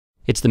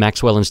It's the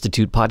Maxwell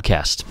Institute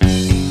podcast.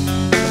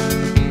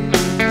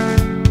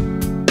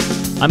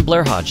 I'm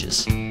Blair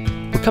Hodges.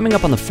 We're coming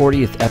up on the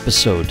 40th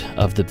episode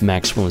of the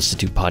Maxwell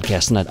Institute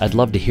podcast, and I'd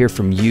love to hear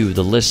from you,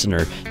 the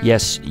listener.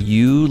 Yes,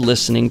 you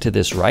listening to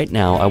this right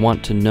now. I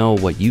want to know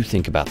what you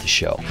think about the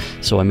show.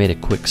 So I made a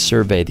quick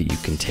survey that you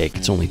can take.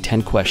 It's only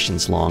 10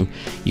 questions long.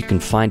 You can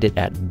find it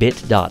at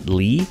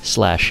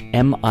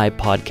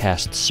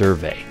bit.ly/MIPodcast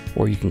survey.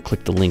 Or you can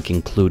click the link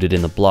included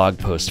in the blog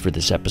post for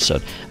this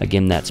episode.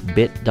 Again, that's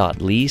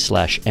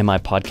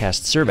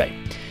bit.ly/MIPodcast survey.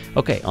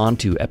 Okay, on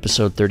to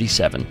episode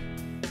 37.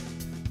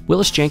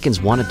 Willis Jenkins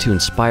wanted to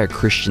inspire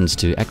Christians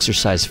to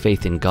exercise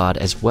faith in God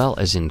as well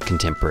as in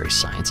contemporary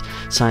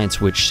science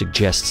which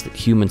suggests that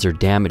humans are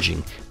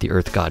damaging the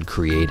earth God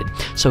created.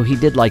 So he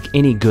did like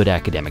any good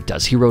academic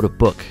does. He wrote a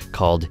book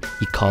called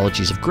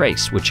Ecologies of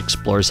Grace, which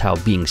explores how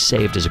being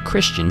saved as a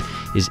Christian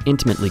is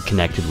intimately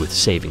connected with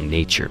saving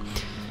nature.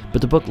 But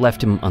the book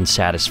left him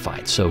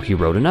unsatisfied, so he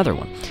wrote another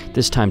one,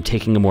 this time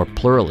taking a more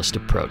pluralist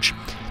approach.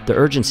 The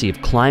urgency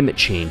of climate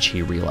change,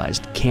 he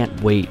realized,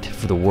 can't wait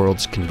for the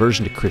world's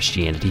conversion to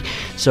Christianity.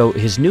 So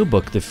his new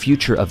book, The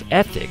Future of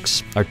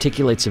Ethics,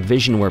 articulates a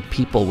vision where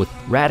people with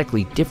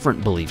radically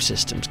different belief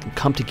systems can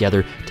come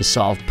together to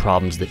solve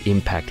problems that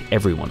impact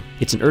everyone.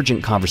 It's an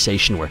urgent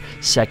conversation where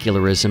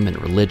secularism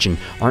and religion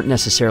aren't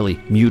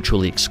necessarily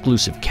mutually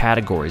exclusive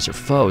categories or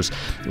foes.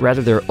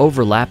 Rather, they're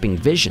overlapping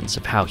visions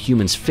of how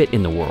humans fit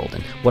in the world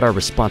and what our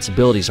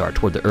responsibilities are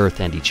toward the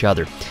earth and each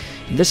other.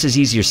 This is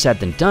easier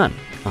said than done.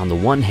 On the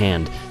one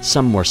hand,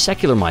 some more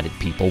secular-minded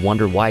people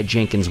wonder why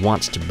Jenkins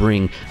wants to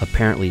bring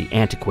apparently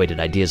antiquated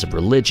ideas of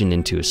religion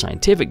into a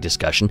scientific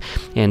discussion,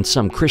 and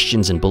some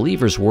Christians and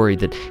believers worry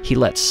that he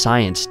lets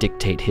science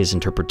dictate his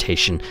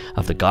interpretation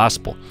of the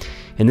gospel.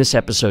 In this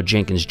episode,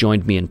 Jenkins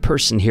joined me in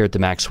person here at the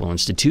Maxwell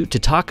Institute to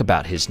talk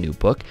about his new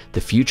book, The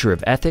Future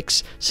of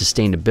Ethics,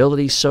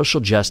 Sustainability, Social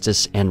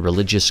Justice, and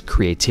Religious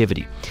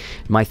Creativity.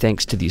 My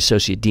thanks to the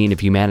Associate Dean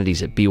of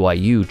Humanities at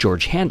BYU,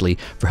 George Handley,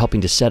 for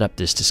helping to set up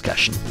this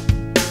discussion.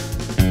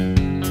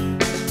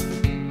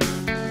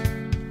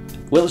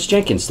 Willis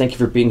Jenkins, thank you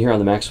for being here on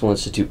the Maxwell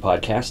Institute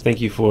podcast. Thank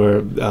you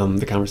for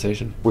the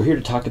conversation. We're here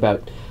to talk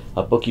about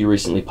a book you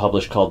recently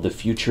published called The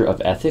Future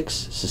of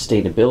Ethics,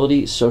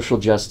 Sustainability, Social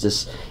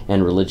Justice,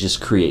 and Religious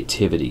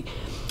Creativity.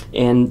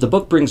 And the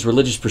book brings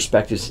religious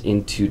perspectives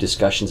into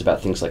discussions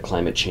about things like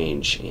climate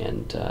change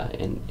and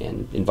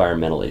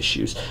environmental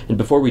issues. And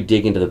before we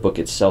dig into the book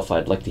itself,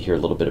 I'd like to hear a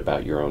little bit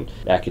about your own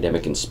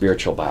academic and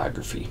spiritual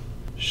biography.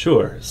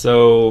 Sure.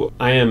 So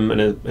I am an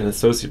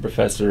associate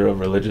professor of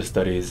religious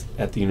studies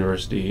at the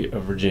University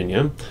of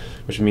Virginia,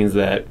 which means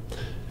that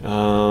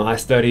I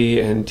study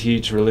and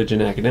teach religion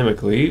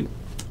academically,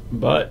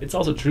 but it's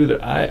also true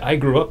that I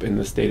grew up in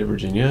the state of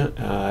Virginia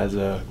as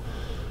a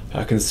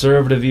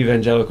conservative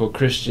evangelical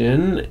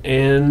Christian,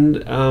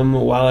 and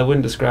while I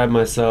wouldn't describe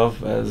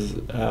myself as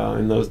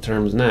in those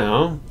terms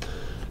now,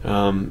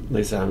 at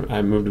least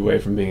I moved away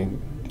from being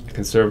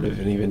conservative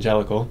and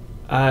evangelical.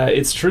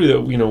 It's true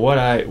that what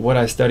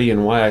I study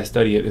and why I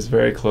study it is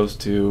very close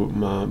to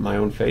my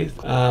own faith.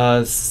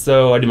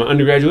 So I did my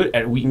undergraduate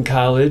at Wheaton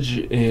College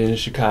in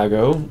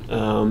Chicago,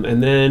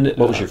 and then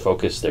what was your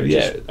focus there?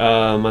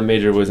 My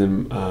major was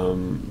in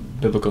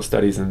biblical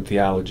studies and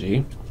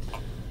theology,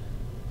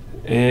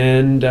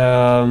 and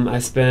I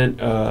spent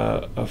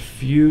a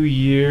few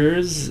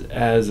years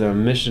as a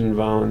mission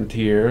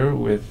volunteer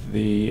with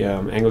the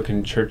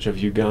Anglican Church of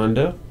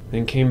Uganda.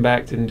 Then came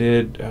back and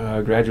did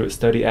graduate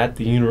study at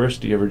the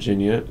University of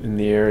Virginia in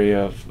the area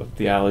of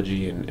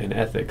theology and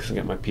ethics. I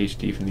got my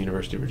PhD from the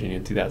University of Virginia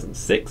in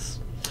 2006,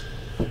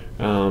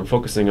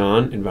 focusing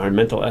on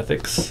environmental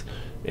ethics,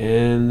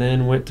 and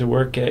then went to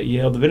work at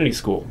Yale Divinity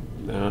School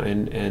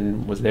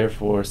and was there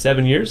for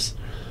 7 years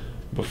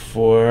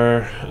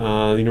before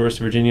the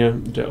University of Virginia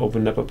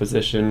opened up a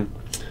position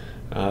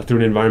through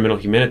an environmental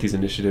humanities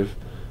initiative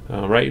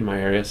right in my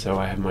area, so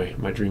I have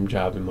my dream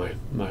job in my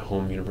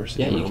home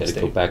university. Yeah, you got to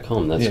go back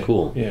home. That's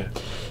cool. Yeah.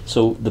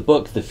 So the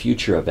book, The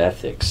Future of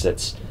Ethics,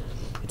 it's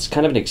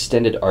kind of an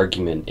extended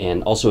argument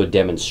and also a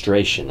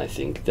demonstration, I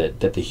think,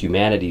 that the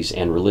humanities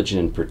and religion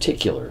in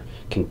particular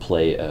can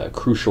play a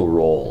crucial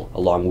role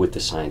along with the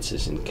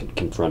sciences in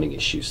confronting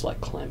issues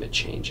like climate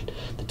change. And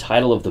the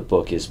title of the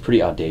book is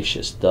pretty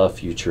audacious, The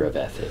Future of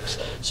Ethics.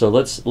 So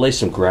let's lay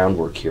some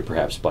groundwork here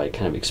perhaps by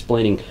kind of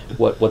explaining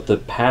what the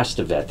past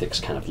of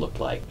ethics kind of looked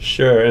like.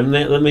 Sure, and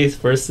let me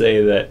first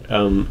say that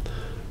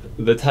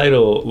the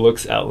title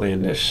looks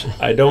outlandish.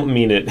 I don't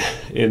mean it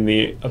in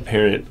the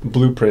apparent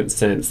blueprint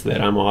sense that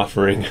I'm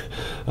offering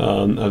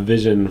a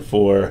vision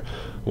for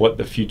what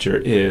the future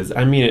is.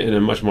 I mean it in a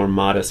much more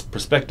modest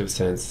perspective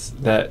sense,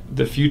 that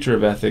the future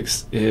of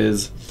ethics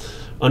is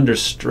under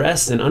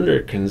stress and under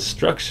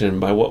construction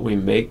by what we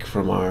make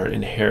from our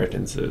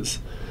inheritances.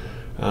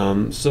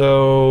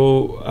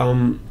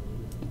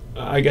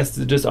 I guess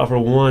to just offer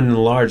one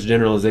large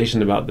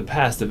generalization about the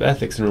past of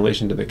ethics in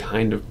relation to the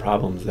kind of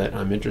problems that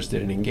I'm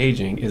interested in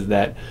engaging is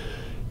that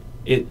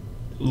the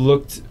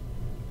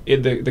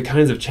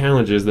kinds of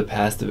challenges the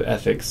past of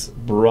ethics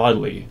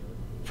broadly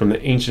from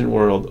the ancient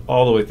world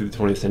all the way through the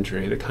 20th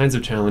century, the kinds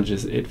of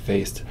challenges it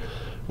faced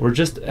were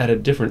just at a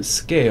different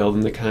scale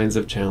than the kinds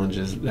of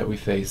challenges that we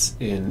face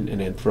in an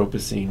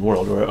Anthropocene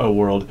world, or a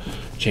world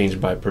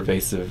changed by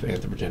pervasive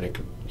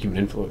anthropogenic human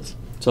influence.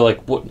 So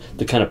like what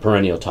the kind of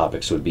perennial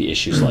topics would be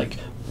issues like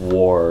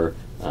war,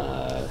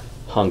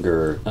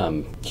 hunger,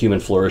 human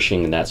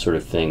flourishing, and that sort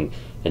of thing.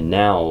 And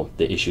now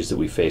the issues that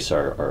we face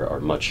are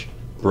much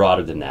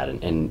broader than that,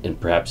 and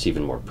perhaps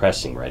even more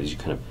pressing, right, as you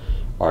kind of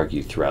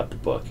argue throughout the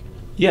book.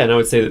 Yeah, and I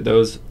would say that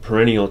those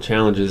perennial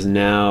challenges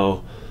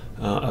now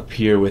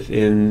appear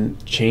within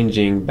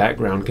changing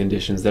background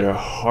conditions that are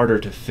harder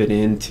to fit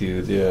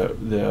into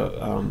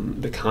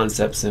the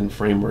concepts and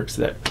frameworks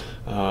that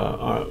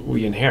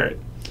we inherit.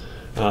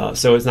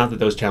 So it's not that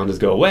those challenges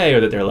go away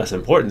or that they're less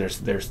important.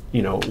 There's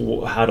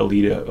how to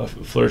lead a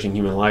flourishing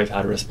human life,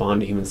 how to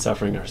respond to human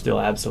suffering are still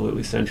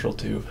absolutely central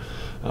to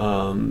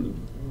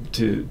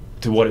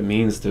what it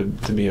means to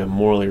be a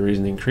morally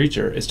reasoning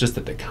creature. It's just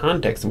that the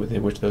context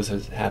within which those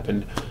has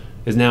happened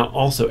is now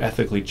also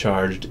ethically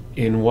charged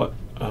in what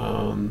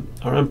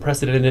are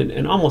unprecedented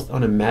and almost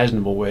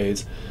unimaginable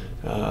ways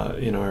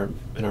in our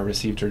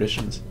received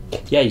traditions.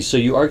 Yeah, so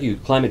you argue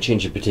climate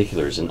change in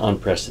particular is an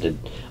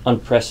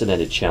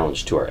unprecedented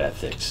challenge to our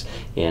ethics,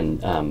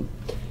 and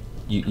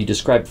you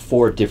describe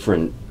 4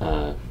 different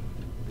kind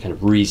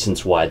of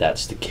reasons why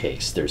that's the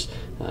case. There's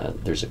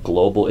a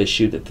global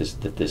issue that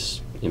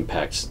this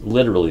impacts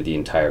literally the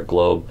entire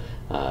globe.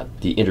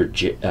 The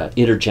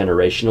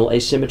intergenerational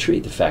asymmetry,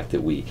 the fact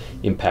that we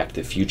impact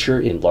the future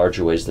in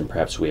larger ways than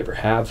perhaps we ever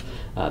have.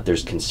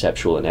 There's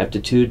conceptual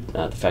ineptitude,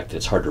 the fact that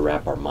it's hard to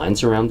wrap our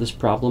minds around this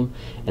problem.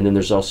 And then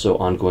there's also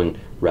ongoing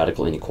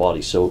radical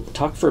inequality. So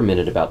talk for a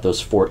minute about those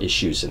 4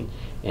 issues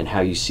and how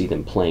you see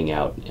them playing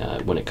out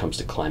when it comes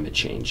to climate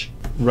change.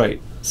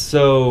 Right.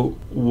 So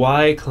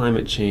why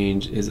climate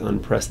change is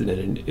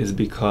unprecedented is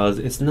because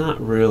it's not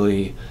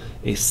really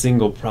a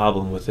single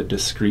problem with a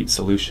discrete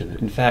solution.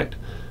 In fact,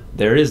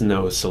 there is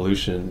no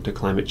solution to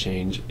climate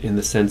change in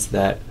the sense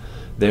that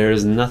there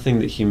is nothing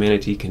that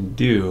humanity can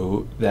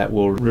do that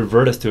will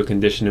revert us to a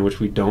condition in which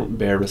we don't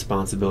bear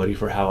responsibility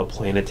for how a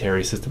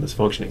planetary system is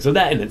functioning. So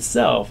that in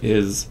itself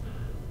is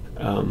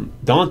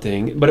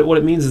daunting, but what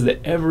it means is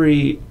that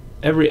every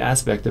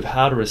aspect of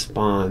how to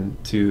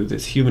respond to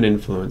this human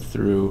influence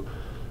through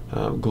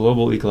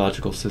global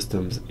ecological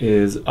systems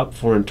is up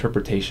for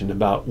interpretation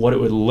about what it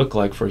would look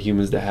like for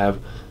humans to have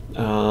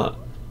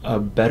a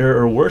better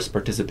or worse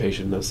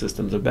participation in those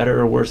systems, a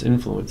better or worse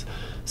influence.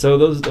 So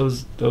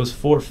those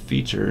 4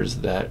 features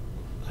that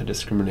I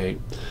discriminate,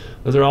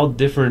 those are all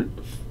different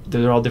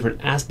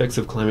aspects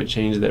of climate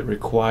change that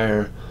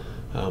require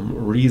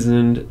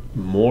reasoned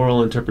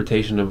moral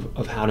interpretation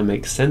of how to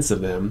make sense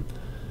of them,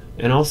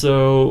 and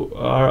also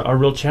are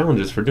real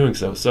challenges for doing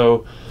so.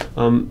 So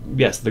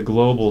yes, the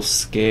global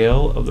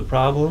scale of the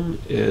problem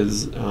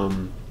is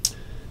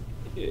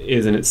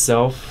in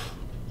itself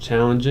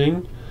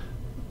challenging.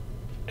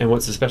 And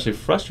what's especially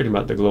frustrating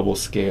about the global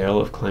scale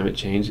of climate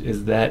change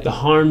is that the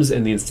harms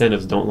and the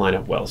incentives don't line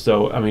up well.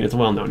 So, I mean, it's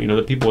well known,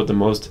 the people with the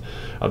most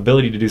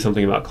ability to do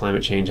something about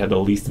climate change have the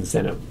least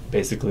incentive,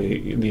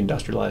 basically the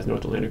industrialized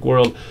North Atlantic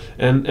world.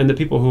 And the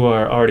people who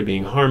are already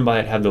being harmed by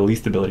it have the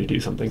least ability to do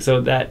something.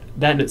 So that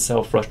in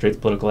itself frustrates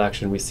political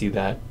action. We see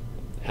that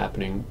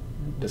happening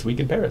this week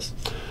in Paris.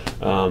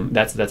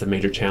 That's a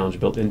major challenge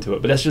built into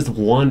it. But that's just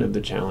one of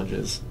the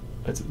challenges.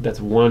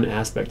 That's one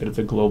aspect, that it's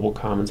a global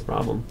commons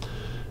problem.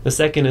 The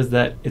second is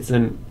that it's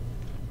an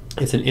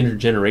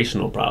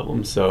intergenerational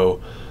problem. So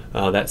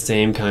that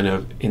same kind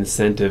of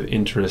incentive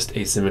interest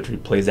asymmetry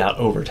plays out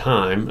over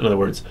time. In other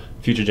words,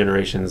 future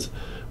generations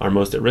are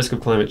most at risk of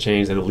climate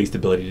change and the least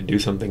ability to do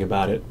something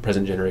about it.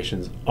 Present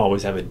generations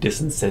always have a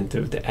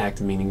disincentive to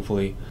act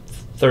meaningfully.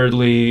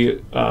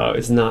 Thirdly,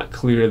 it's not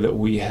clear that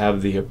we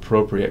have the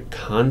appropriate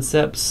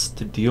concepts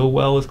to deal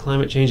well with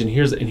climate change. And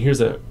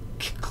here's a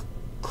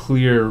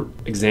clear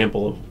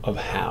example of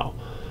how.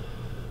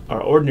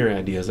 Our ordinary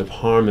ideas of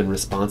harm and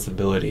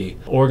responsibility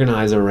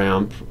organize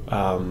around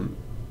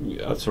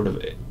a sort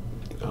of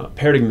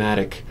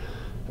paradigmatic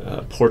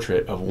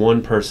portrait of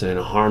one person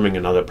harming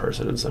another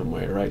person in some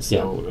way, right?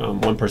 So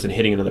one person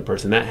hitting another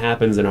person, that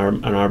happens and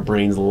our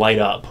brains light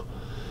up.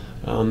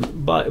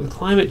 But with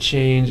climate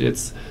change,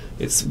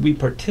 we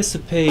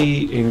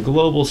participate in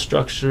global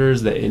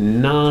structures that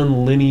in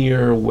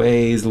non-linear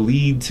ways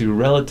lead to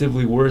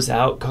relatively worse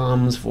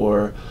outcomes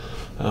for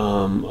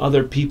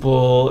other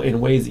people in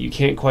ways that you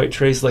can't quite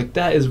trace. Like,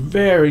 that is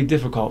very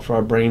difficult for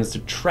our brains to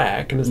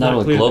track, and it's not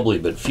only clear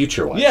globally but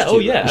future-wise. Yeah, too,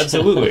 right?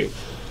 Absolutely.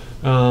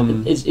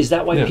 Is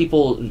that why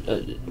people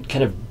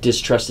kind of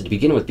distrust it to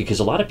begin with? Because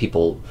a lot of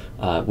people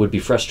would be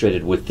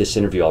frustrated with this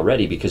interview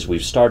already because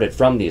we've started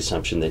from the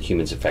assumption that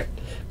humans affect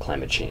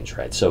climate change,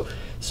 right? So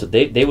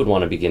they would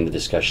want to begin the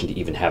discussion to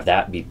even have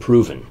that be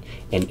proven.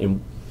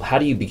 And how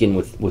do you begin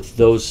with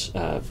those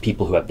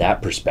people who have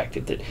that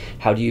perspective? That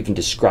how do you even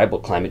describe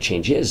what climate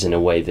change is in a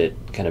way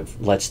that kind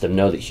of lets them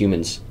know that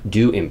humans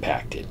do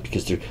impact it?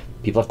 Because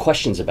people have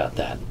questions about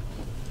that.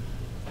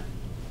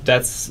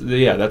 That's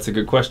a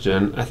good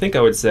question. I think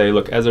I would say,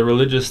 look, as a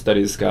religious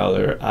studies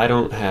scholar, I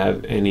don't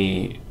have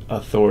any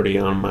authority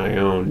on my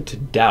own to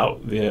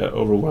doubt the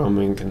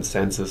overwhelming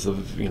consensus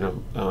of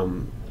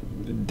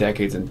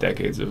decades and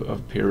decades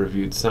of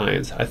peer-reviewed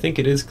science. I think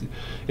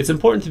it's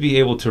important to be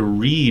able to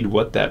read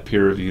what that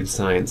peer-reviewed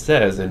science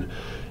says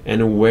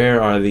and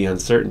where are the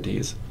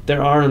uncertainties.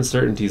 There are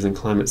uncertainties in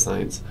climate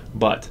science,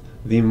 but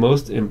the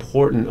most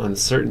important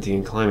uncertainty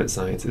in climate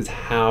science is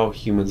how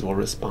humans will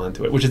respond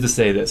to it, which is to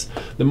say this.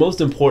 The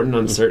most important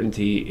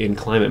uncertainty in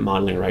climate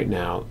modeling right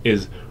now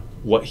is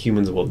what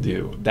humans will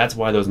do. That's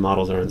why those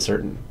models are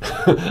uncertain.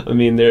 I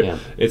mean,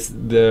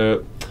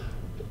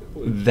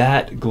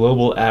 that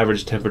global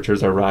average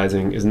temperatures are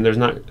rising, there's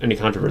not any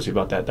controversy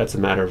about that. That's a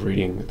matter of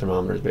reading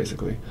thermometers,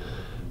 basically.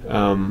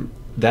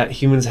 That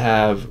humans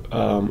have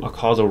a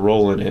causal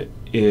role in it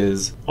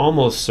is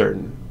almost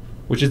certain,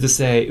 which is to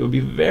say it would be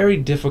very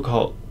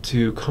difficult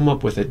to come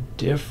up with a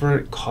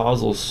different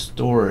causal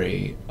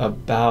story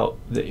about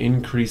the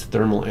increased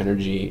thermal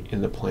energy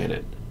in the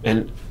planet.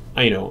 And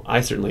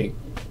I certainly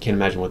can't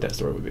imagine what that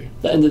story would be.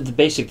 And the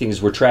basic thing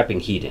is we're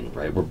trapping heat in,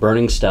 right? We're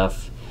burning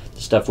stuff.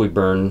 The stuff we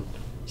burn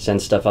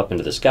sends stuff up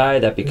into the sky.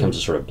 That becomes a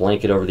sort of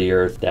blanket over the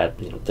earth. That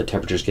the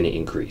temperature is going to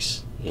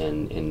increase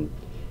in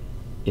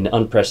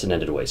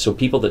unprecedented ways. So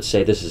people that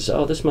say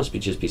this must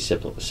just be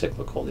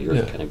cyclical. The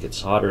earth kind of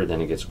gets hotter, then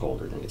it gets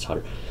colder, then it gets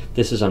hotter.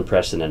 This is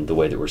unprecedented, the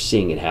way that we're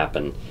seeing it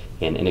happen,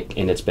 and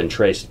it's been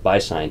traced by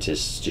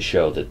scientists to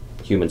show that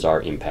humans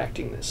are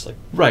impacting this.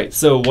 Right.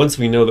 So once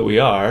we know that we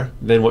are,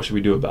 then what should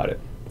we do about it?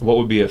 What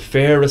would be a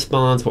fair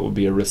response? What would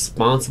be a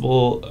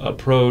responsible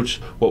approach?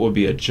 What would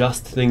be a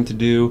just thing to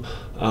do?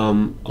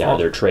 Are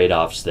there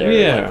trade-offs there?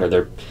 Yeah.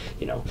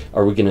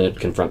 Are we going to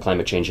confront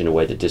climate change in a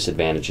way that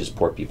disadvantages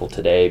poor people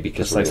today?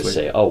 Because we're going to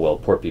say,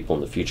 poor people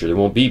in the future. There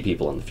won't be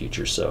people in the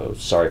future, so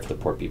sorry for the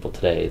poor people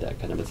today, that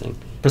kind of a thing.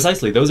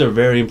 Precisely. Those are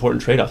very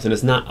important trade-offs, and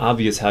it's not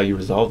obvious how you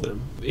resolve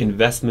them.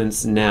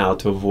 Investments now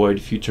to avoid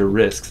future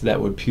risks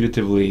that would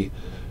putatively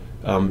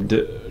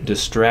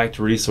distract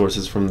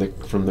resources from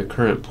the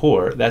current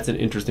poor, that's an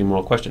interesting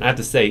moral question. I have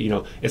to say,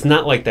 it's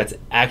not like that's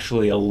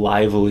actually a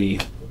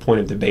lively point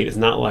of debate. It's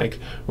not like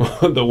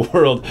the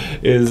world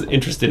is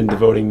interested in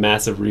devoting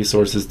massive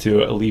resources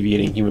to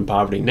alleviating human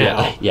poverty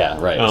now. Yeah,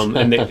 right.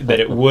 And that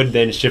it would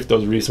then shift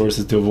those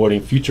resources to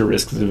avoiding future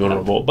risks of the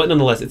vulnerable. But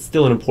nonetheless, it's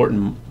still an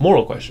important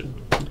moral question.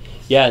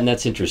 Yeah, and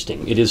that's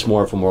interesting. It is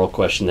more of a moral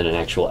question than an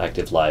actual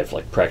active, live,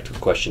 practical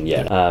question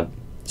yet.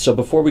 So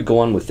before we go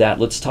on with that,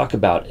 let's talk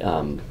about,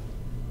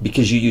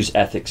 because you use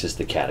ethics as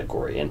the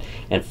category, and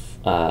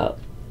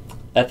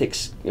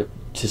ethics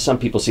to some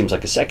people seems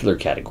like a secular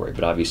category,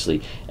 but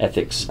obviously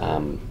ethics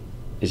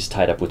is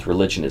tied up with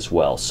religion as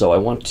well. So I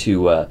want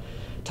to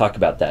talk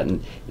about that,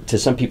 and to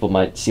some people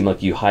might seem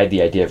like you hide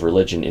the idea of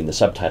religion in the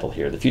subtitle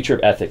here, the future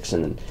of ethics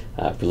and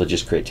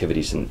religious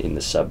creativities in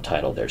the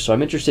subtitle there. So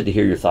I'm interested to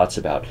hear your thoughts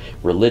about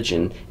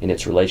religion and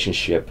its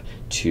relationship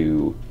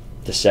to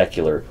the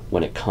secular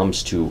when it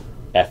comes to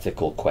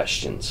ethical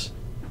questions.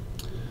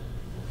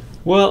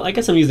 Well, I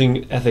guess I'm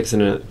using ethics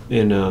in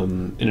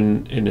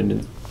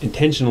an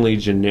intentionally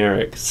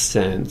generic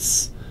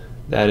sense.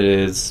 That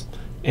is,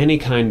 any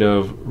kind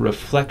of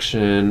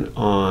reflection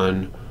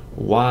on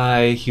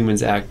why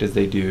humans act as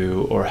they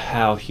do or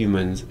how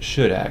humans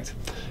should act.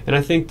 And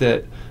I think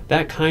that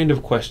kind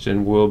of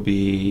question will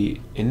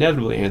be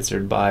inevitably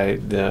answered by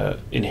the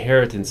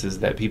inheritances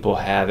that people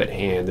have at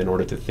hand in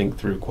order to think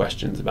through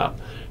questions about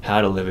how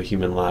to live a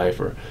human life,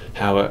 or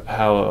how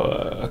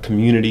a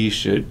community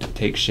should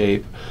take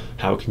shape,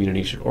 how a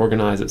community should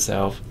organize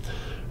itself.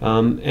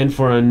 And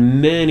for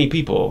many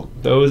people,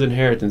 those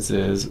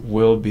inheritances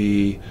will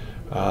be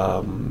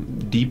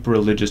deep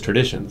religious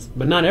traditions,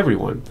 but not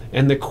everyone.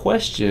 And the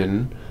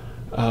question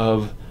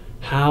of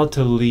how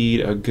to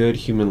lead a good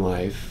human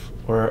life,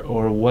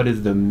 or what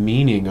is the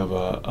meaning of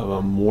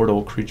a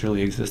mortal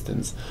creaturely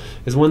existence,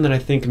 is one that I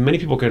think many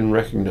people can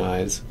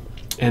recognize,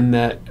 and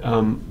that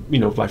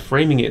by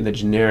framing it in the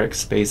generic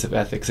space of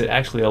ethics, it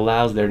actually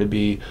allows there to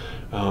be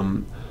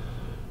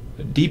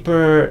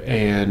deeper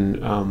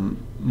and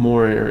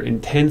more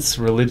intense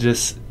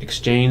religious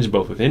exchange,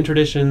 both within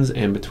traditions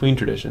and between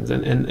traditions,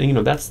 and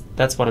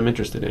that's what I'm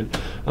interested in.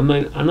 I'm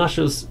not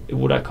sure,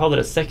 would I call it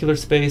a secular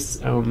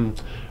space? I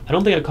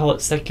don't think I'd call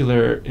it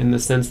secular in the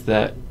sense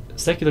that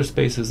secular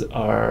spaces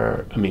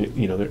are, as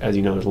you know,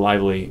 there's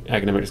lively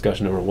academic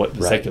discussion over what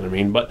the secular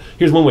mean, but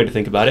here's one way to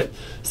think about it.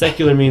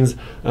 Secular means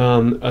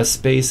a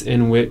space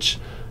in which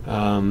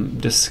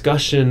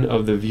discussion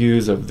of the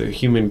views of the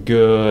human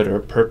good or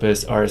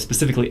purpose are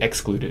specifically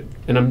excluded.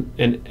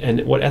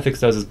 And what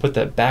ethics does is put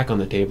that back on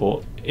the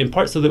table, in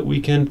part so that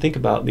we can think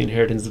about the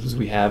inheritances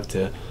we have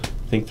to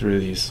think through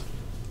these,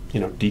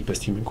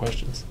 deepest human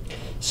questions.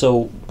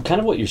 So kind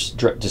of what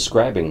you're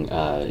describing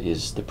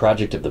is the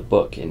project of the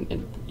book,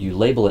 and you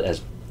label it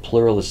as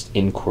pluralist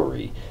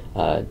inquiry.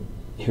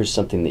 Here's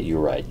something that you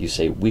write. You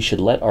say, we should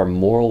let our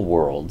moral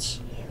worlds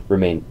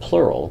remain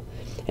plural,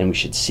 and we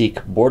should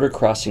seek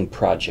border-crossing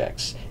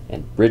projects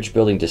and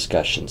bridge-building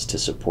discussions to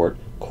support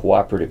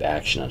cooperative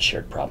action on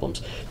shared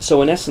problems.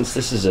 So in essence,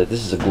 this is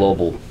a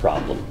global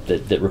problem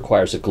that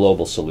requires a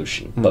global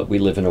solution. But we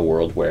live in a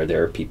world where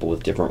there are people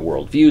with different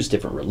worldviews,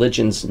 different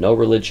religions, no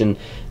religion,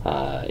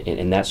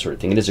 and that sort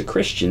of thing. And as a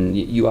Christian,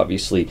 you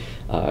obviously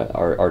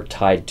are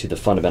tied to the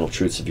fundamental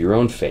truths of your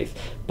own faith.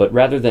 But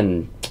rather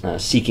than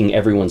seeking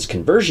everyone's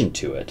conversion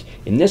to it,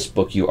 in this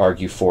book you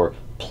argue for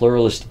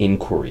pluralist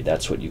inquiry.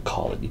 That's what you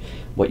call it.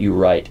 What you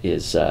write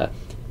is,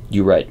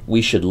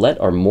 we should let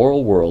our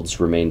moral worlds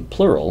remain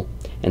plural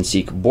and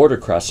seek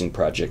border-crossing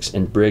projects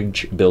and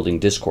bridge-building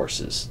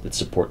discourses that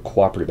support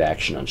cooperative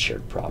action on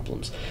shared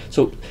problems.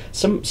 So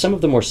some of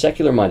the more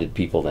secular-minded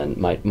people then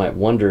might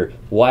wonder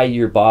why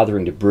you're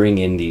bothering to bring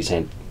in these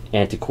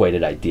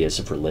antiquated ideas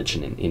of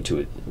religion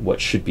into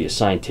what should be a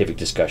scientific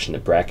discussion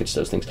that brackets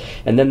those things.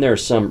 And then there are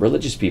some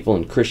religious people,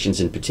 and Christians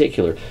in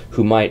particular,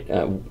 who might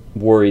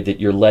worry that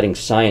you're letting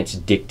science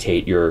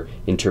dictate your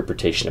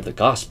interpretation of the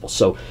gospel.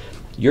 So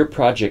your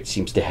project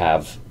seems to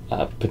have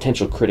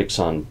potential critics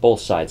on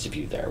both sides of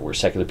you there, where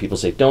secular people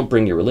say, don't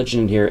bring your religion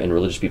in here, and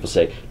religious people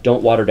say,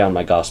 don't water down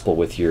my gospel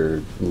with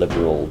your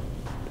liberal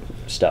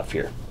stuff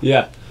here.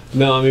 Yeah.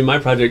 No, I mean, my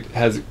project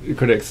has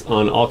critics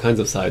on all kinds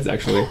of sides,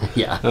 actually.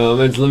 Yeah.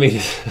 And so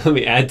let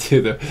me add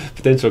to the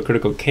potential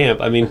critical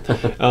camp. I mean,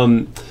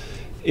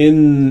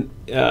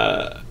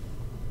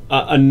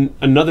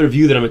 another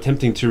view that I'm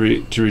attempting to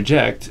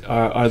reject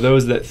are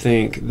those that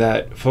think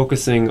that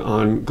focusing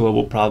on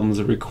global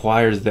problems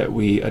requires that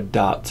we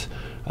adopt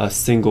a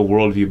single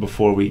worldview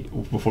before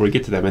we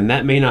get to them, and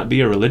that may not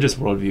be a religious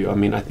worldview. I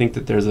mean, I think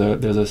that there's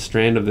a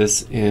strand of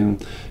this in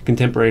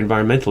contemporary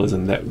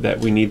environmentalism that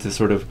we need to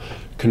sort of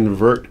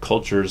convert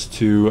cultures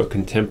to a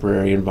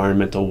contemporary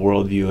environmental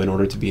worldview in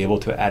order to be able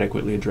to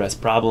adequately address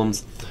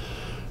problems.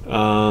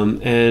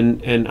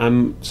 And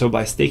I'm so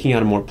by staking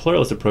out a more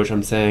pluralist approach,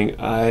 I'm saying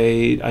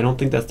I don't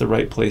think that's the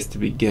right place to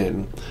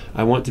begin.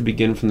 I want to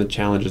begin from the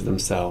challenges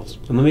themselves.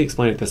 And let me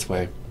explain it this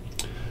way.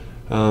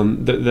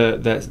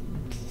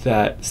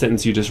 That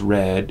sentence you just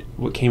read,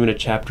 what came in a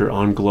chapter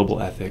on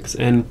global ethics,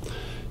 and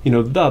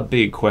the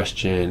big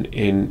question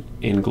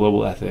in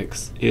global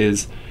ethics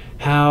is,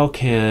 how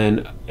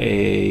can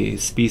a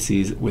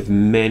species with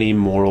many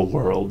moral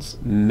worlds,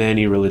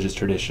 many religious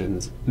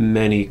traditions,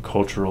 many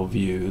cultural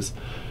views,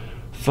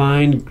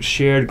 find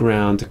shared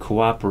ground to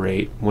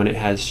cooperate when it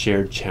has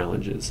shared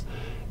challenges?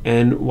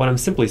 And what I'm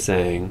simply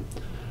saying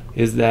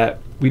is that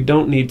we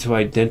don't need to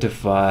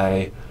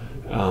identify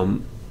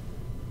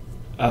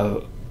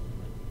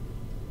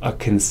a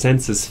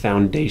consensus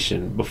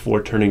foundation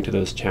before turning to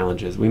those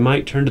challenges. We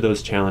might turn to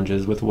those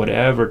challenges with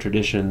whatever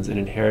traditions and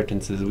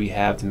inheritances we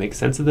have to make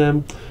sense of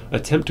them,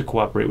 attempt to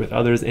cooperate with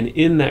others, and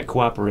in that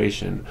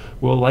cooperation,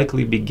 we'll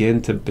likely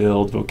begin to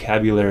build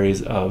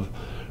vocabularies of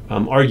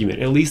argument,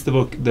 at least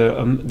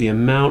the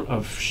amount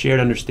of shared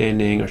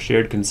understanding or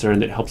shared concern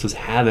that helps us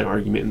have an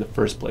argument in the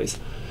first place.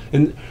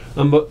 And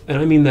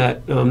I mean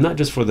that not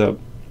just for the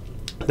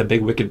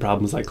big wicked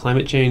problems like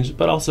climate change,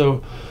 but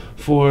also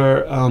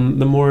for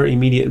the more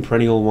immediate and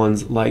perennial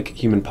ones like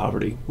human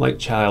poverty, like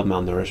child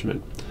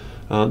malnourishment.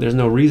 There's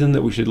no reason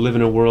that we should live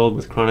in a world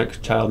with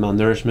chronic child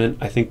malnourishment.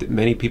 I think that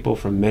many people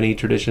from many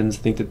traditions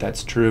think that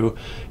that's true,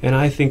 and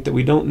I think that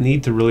we don't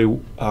need to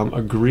really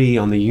agree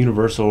on the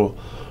universal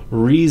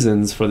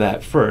reasons for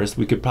that first.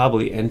 We could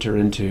probably enter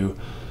into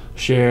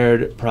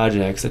shared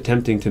projects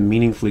attempting to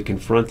meaningfully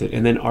confront it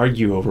and then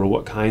argue over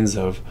what kinds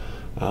of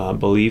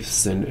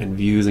beliefs and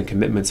views and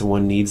commitments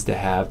one needs to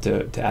have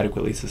to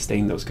adequately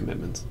sustain those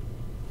commitments.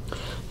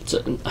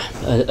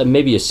 It's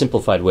maybe a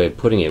simplified way of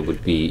putting it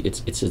would be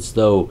it's as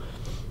though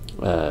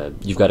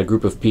you've got a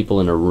group of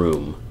people in a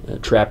room,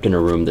 trapped in a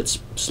room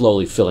that's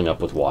slowly filling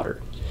up with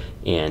water.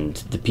 And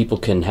the people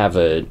can have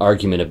an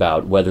argument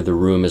about whether the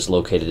room is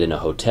located in a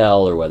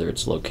hotel or whether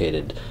it's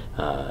located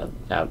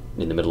out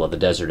in the middle of the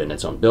desert in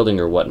its own building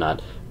or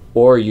whatnot.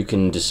 Or you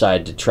can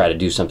decide to try to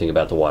do something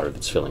about the water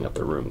that's filling up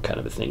the room, kind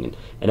of a thing.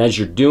 And as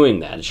you're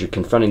doing that, as you're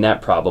confronting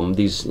that problem,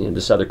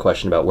 this other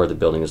question about where the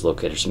building is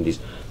located, some of these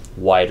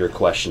wider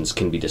questions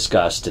can be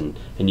discussed, and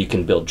you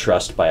can build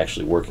trust by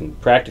actually working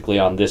practically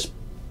on this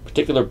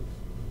particular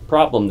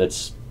problem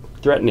that's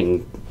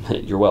threatening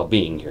your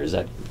well-being here. Is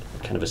that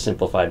kind of a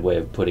simplified way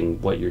of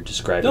putting what you're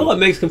describing? No, it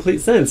makes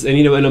complete sense. And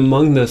and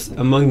among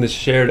the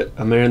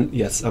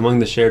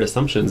shared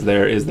assumptions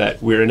there is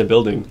that we're in a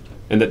building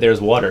and that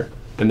there's water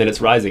and that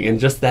it's rising, and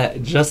just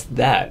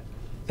that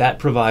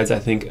provides, I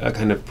think, a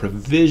kind of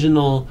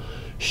provisional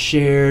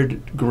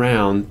shared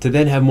ground to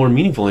then have more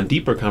meaningful and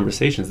deeper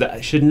conversations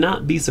that should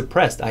not be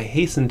suppressed. I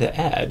hasten to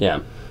add.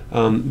 Yeah.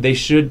 They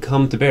should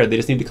come to bear. They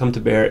just need to come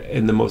to bear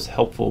in the most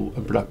helpful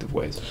and productive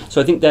ways.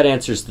 So I think that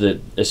answers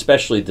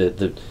especially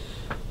the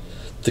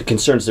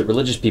concerns that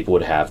religious people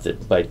would have,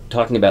 that by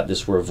talking about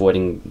this we're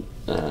avoiding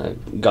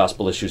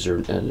gospel issues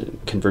or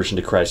conversion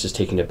to Christ is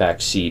taking a back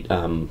seat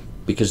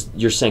because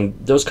you're saying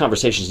those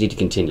conversations need to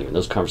continue, and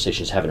those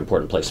conversations have an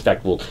important place. In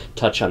fact, we'll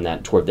touch on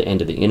that toward the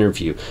end of the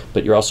interview,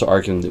 but you're also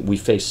arguing that we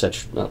face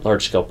such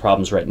large-scale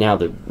problems right now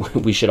that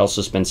we should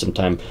also spend some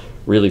time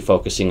really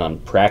focusing on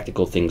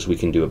practical things we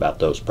can do about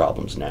those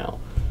problems now,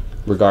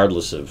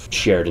 regardless of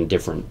shared and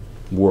different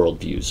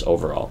worldviews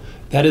overall.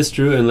 That is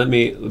true, and let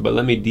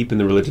me deepen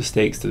the religious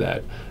stakes to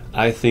that.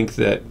 I think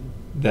that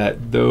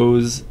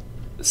those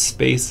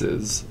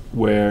spaces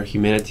where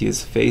humanity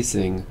is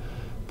facing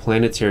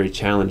planetary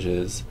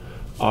challenges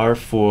are,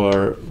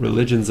 for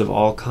religions of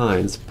all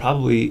kinds,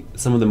 probably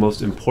some of the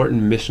most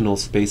important missional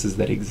spaces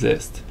that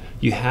exist.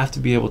 You have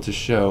to be able to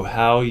show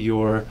how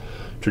your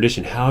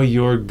tradition, how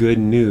your good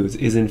news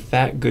is in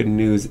fact good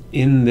news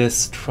in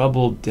this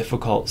troubled,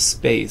 difficult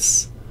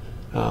space.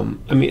 I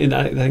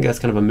think that's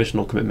kind of a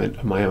missional commitment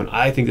of my own.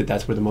 I think that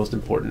that's where the most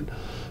important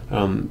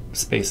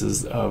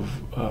spaces of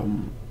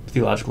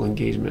theological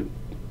engagement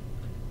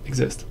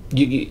exist.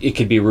 It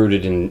could be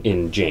rooted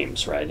in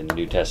James, right, in the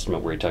New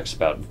Testament, where he talks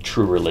about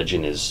true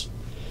religion is,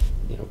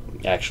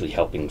 actually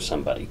helping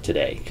somebody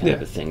today, kind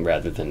of a thing,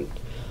 rather than,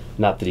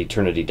 not that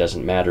eternity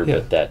doesn't matter,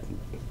 but that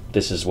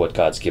this is what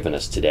God's given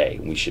us today.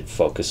 We should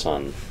focus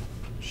on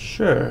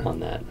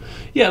that.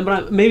 Yeah,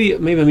 but maybe I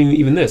mean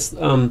even this.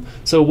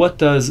 So what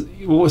does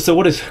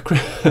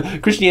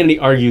Christianity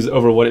argues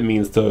over what it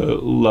means to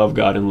love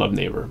God and love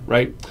neighbor,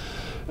 right?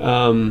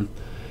 And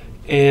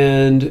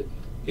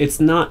it's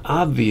not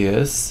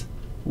obvious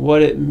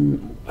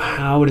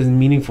how it is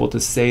meaningful to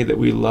say that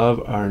we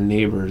love our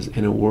neighbors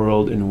in a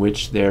world in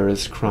which there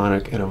is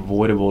chronic and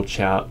avoidable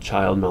child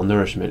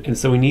malnourishment. And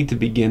so we need to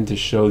begin to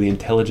show the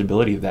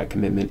intelligibility of that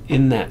commitment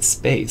in that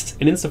space.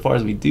 And insofar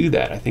as we do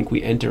that, I think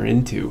we enter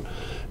into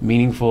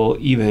meaningful,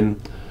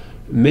 even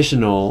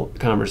missional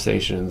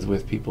conversations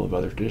with people of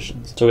other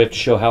traditions. So we have to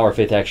show how our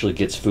faith actually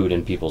gets food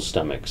in people's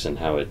stomachs and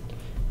how it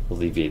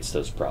alleviates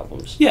those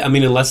problems. Yeah, I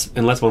mean, unless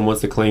one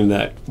wants to claim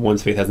that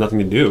one's faith has nothing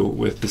to do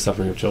with the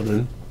suffering of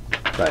children,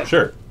 right?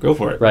 Sure, go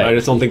for it. Right. I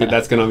just don't think that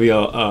that's going to be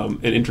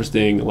an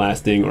interesting,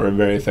 lasting, or a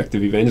very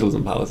effective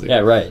evangelism policy. Yeah,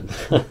 right.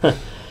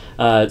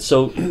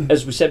 So,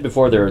 as we said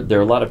before, there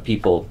are a lot of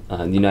people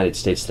in the United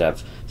States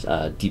that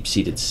have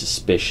deep-seated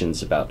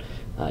suspicions about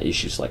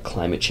issues like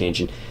climate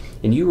change,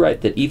 and you write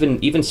that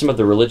even some of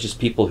the religious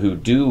people who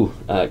do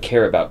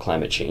care about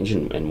climate change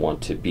and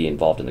want to be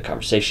involved in the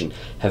conversation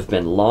have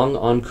been long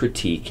on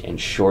critique and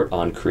short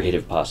on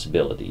creative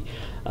possibility.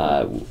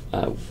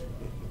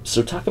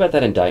 So talk about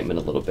that indictment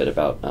a little bit,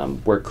 about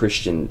where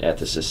Christian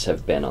ethicists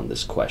have been on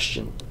this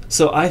question.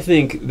 So I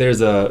think there's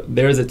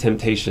a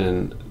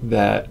temptation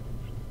that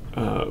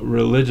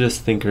religious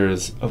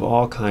thinkers of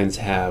all kinds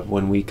have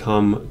when we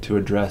come to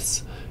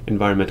address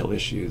environmental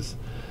issues.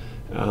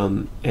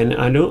 And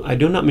I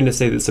do not mean to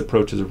say this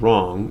approach is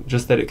wrong,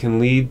 just that it can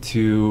lead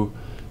to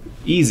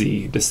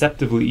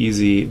deceptively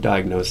easy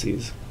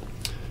diagnoses.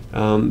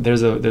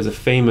 There's a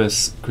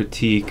famous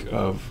critique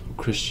of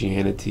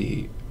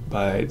Christianity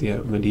by the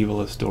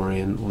medieval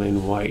historian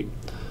Lynn White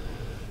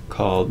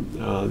called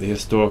The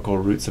Historical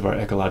Roots of Our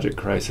Ecologic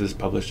Crisis,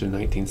 published in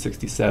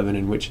 1967,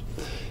 in which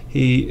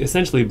he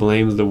essentially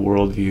blames the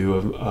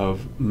worldview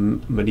of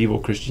medieval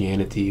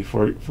Christianity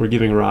for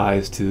giving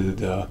rise to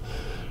the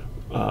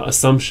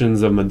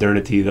assumptions of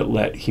modernity that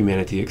let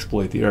humanity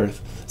exploit the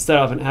earth. Set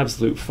off an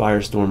absolute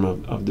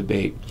firestorm of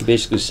debate. He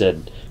basically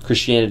said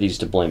Christianity is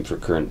to blame for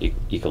current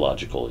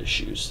ecological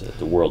issues,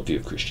 the worldview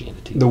of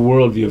Christianity. The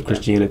worldview of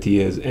Christianity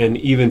is, and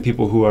even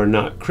people who are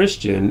not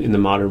Christian in the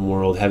modern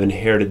world have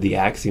inherited the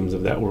axioms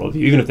of that worldview,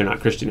 even if they're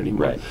not Christian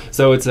anymore. Right.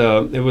 So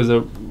it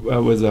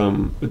was a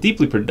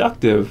deeply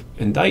productive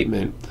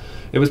indictment.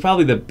 It was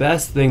probably the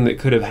best thing that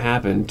could have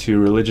happened to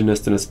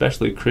religionists and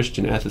especially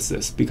Christian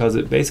ethicists, because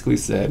it basically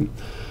said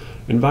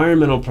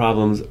environmental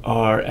problems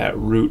are at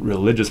root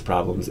religious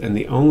problems, and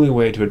the only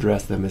way to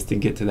address them is to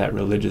get to that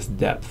religious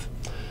depth.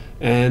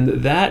 And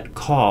that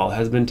call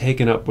has been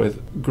taken up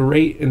with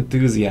great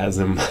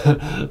enthusiasm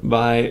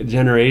by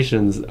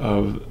generations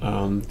of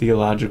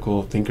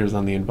theological thinkers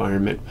on the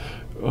environment.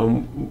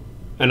 And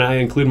I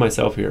include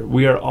myself here.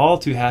 We are all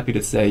too happy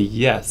to say,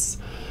 yes,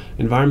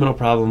 environmental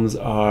problems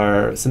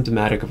are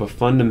symptomatic of a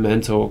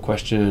fundamental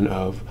question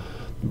of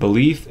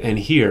belief, and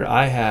here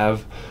I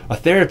have a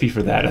therapy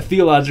for that, a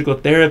theological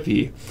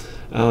therapy.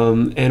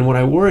 And what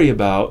I worry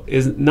about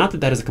is not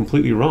that is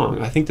completely wrong.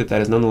 I think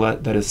that is nonetheless,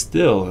 that is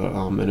still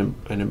an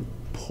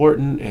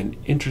important and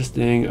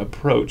interesting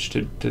approach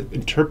to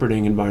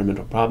interpreting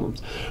environmental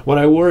problems. What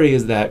I worry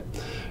is that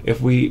if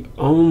we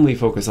only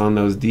focus on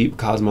those deep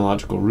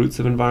cosmological roots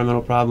of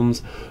environmental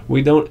problems,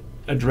 we don't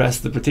address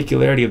the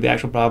particularity of the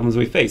actual problems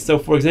we face. So,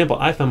 for example,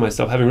 I found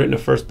myself, having written a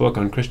first book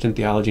on Christian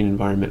theology and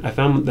environment, I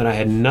found that I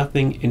had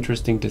nothing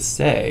interesting to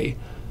say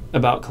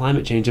about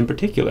climate change in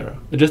particular.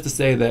 Just to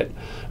say that,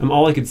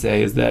 all I could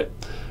say is that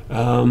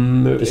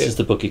this is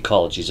the book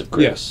Ecologies of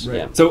Grace. Yeah, right.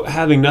 Yeah. So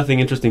having nothing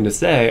interesting to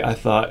say, I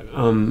thought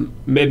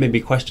made me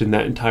question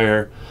that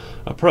entire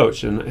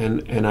approach,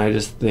 and I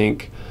just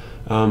think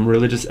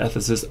religious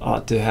ethicists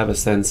ought to have a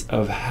sense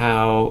of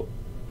how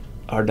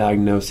our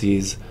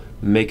diagnoses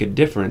make a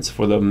difference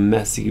for the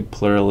messy,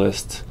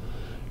 pluralist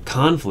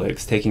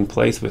conflicts taking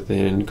place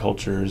within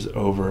cultures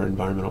over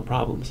environmental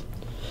problems.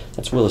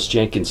 That's Willis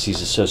Jenkins.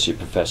 He's Associate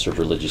Professor of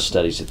Religious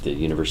Studies at the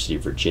University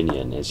of Virginia,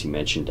 and as he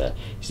mentioned,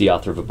 he's the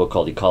author of a book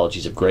called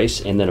Ecologies of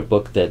Grace, and then a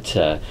book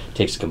that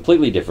takes a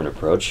completely different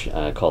approach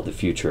called The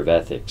Future of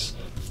Ethics.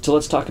 So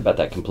let's talk about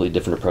that completely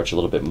different approach a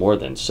little bit more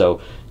then. So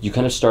you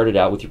kind of started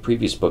out with your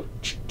previous book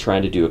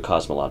trying to do a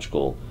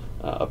cosmological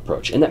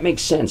approach, and that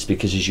makes sense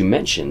because, as you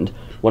mentioned,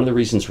 one of the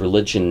reasons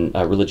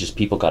religious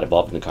people got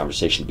involved in the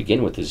conversation to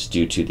begin with is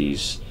due to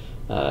these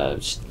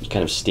kind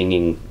of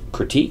stinging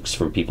critiques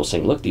from people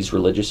saying, look, these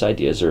religious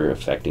ideas are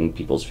affecting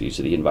people's views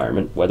of the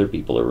environment, whether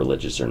people are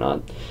religious or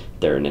not.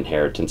 They're an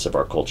inheritance of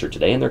our culture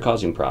today, and they're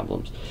causing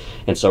problems.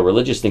 And so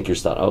religious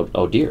thinkers thought,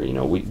 oh dear,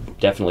 we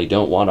definitely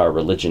don't want our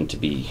religion to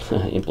be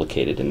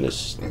implicated in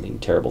in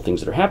terrible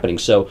things that are happening.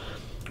 So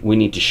we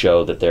need to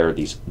show that there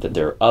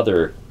are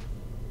other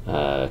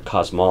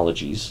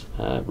cosmologies,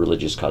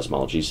 religious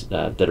cosmologies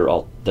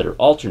that are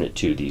alternate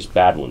to these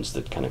bad ones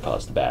that kind of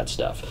cause the bad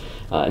stuff.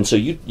 And so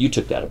you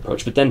took that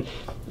approach, but then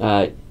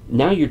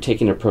now you're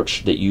taking an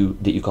approach that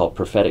you call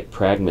prophetic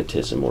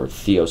pragmatism or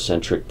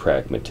theocentric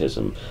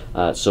pragmatism.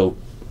 So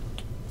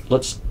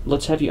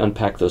let's have you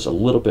unpack those a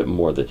little bit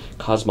more, the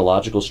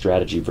cosmological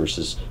strategy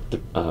versus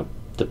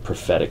the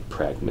prophetic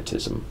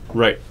pragmatism.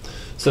 Right.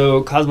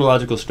 So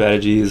cosmological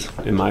strategies,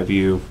 in my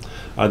view,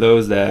 are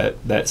those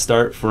that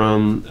start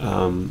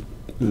from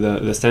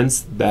the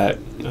sense that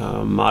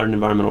modern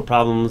environmental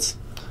problems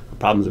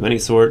of any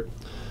sort,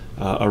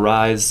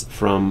 arise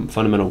from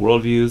fundamental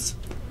worldviews,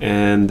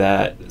 and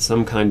that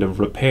some kind of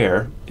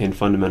repair in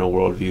fundamental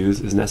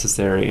worldviews is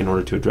necessary in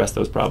order to address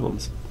those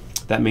problems.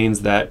 That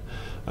means that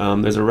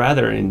there's a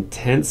rather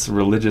intense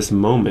religious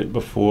moment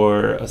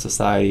before a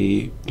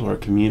society or a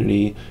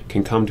community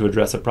can come to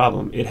address a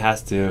problem. It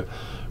has to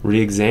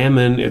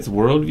re-examine its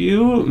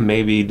worldview,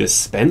 maybe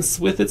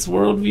dispense with its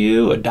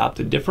worldview, adopt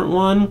a different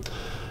one.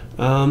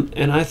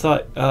 And I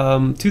thought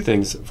two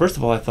things. First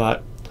of all, I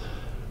thought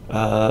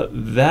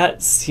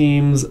that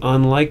seems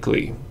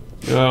unlikely.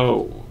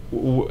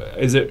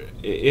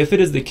 If it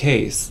is the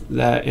case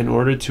that in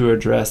order to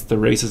address the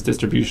racist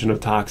distribution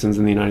of toxins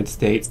in the United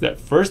States, that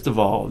first of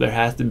all there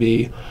has to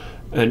be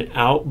an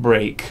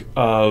outbreak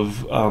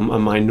of a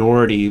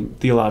minority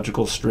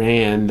theological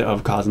strand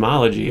of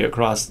cosmology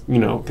across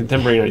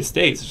contemporary United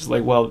States, it's just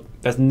like, well,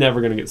 that's never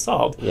going to get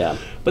solved. Yeah.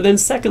 But then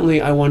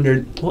secondly, I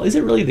wondered, well, is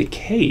it really the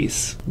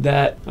case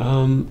that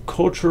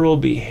cultural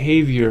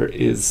behavior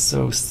is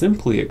so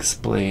simply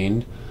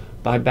explained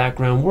by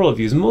background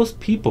worldviews?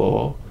 Most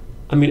people,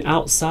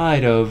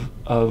 outside of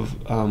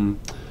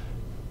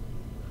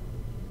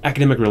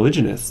academic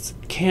religionists,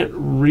 can't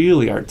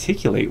really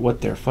articulate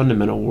what their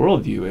fundamental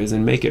worldview is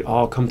and make it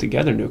all come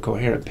together into a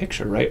coherent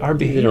picture, right? Our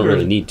behavior... They don't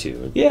really need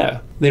to.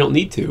 Yeah, they don't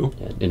need to.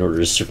 Yeah, in order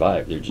to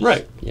survive, they're just...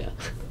 Right. Yeah.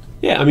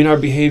 Yeah, our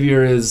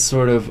behavior is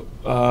sort of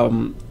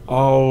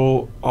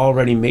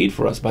already made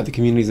for us by the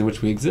communities in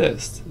which we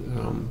exist.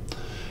 And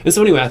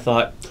so anyway, I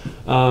thought,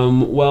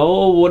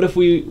 well, what if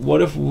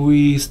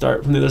we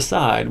start from the other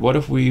side? What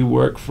if we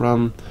work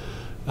from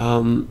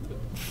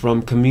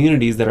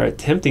communities that are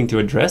attempting to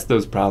address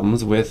those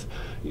problems with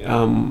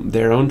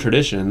their own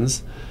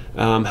traditions,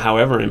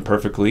 however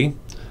imperfectly,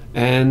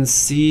 and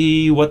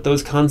see what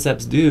those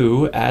concepts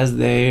do as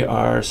they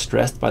are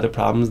stressed by the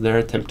problems they're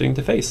attempting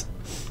to face.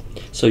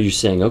 So you're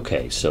saying,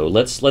 okay, so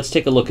let's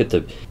take a look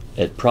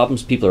at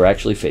problems people are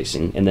actually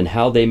facing, and then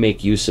how they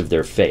make use of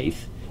their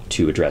faith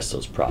to address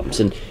those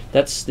problems. And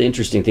that's the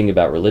interesting thing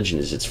about religion,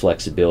 is its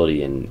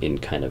flexibility in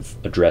kind of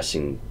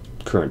addressing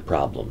current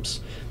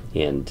problems.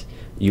 And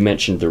you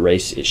mentioned the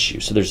race issue.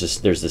 So there's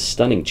this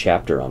stunning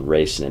chapter on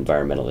race and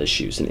environmental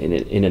issues. And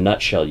in a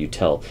nutshell, you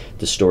tell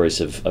the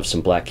stories of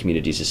some black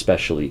communities,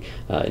 especially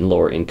in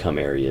lower income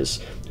areas,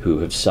 who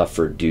have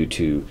suffered due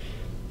to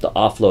the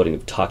offloading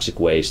of toxic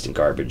waste and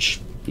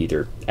garbage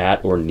either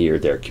at or near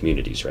their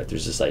communities, right?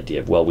 There's this idea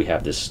of, well, we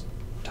have this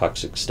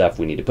toxic stuff,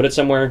 we need to put it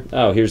somewhere.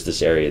 Oh, here's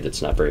this area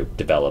that's not very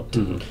developed,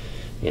 and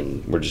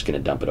we're just going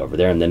to dump it over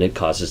there. And then it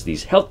causes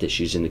these health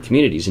issues in the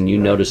communities. And you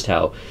noticed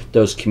how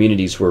those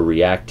communities were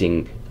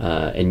reacting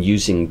and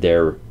using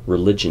their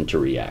religion to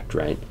react,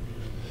 right?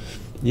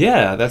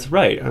 Yeah, that's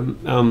right.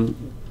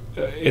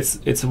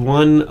 It's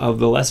one of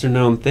the lesser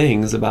known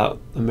things about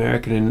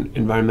American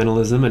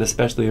environmentalism, and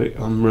especially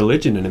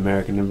religion in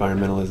American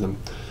environmentalism.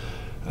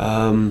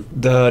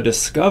 The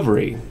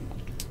discovery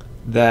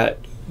that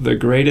the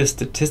greatest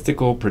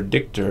statistical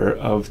predictor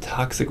of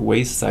toxic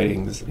waste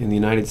sightings in the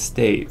United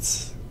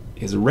States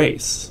is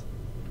race.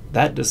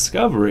 That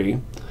discovery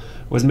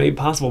was made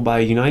possible by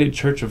a United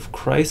Church of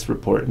Christ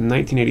report in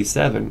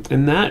 1987.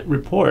 And that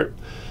report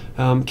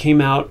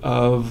came out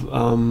of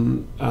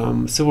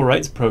civil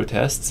rights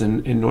protests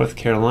in North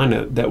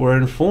Carolina that were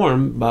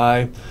informed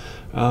by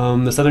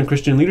the Southern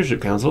Christian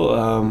Leadership Council,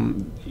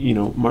 Martin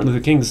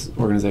Luther King's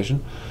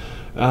organization.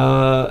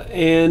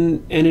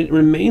 And it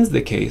remains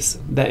the case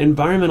that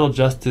environmental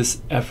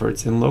justice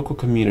efforts in local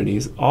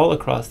communities all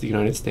across the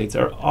United States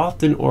are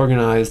often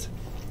organized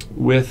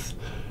with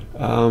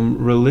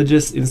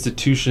religious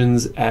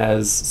institutions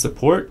as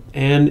support,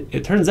 and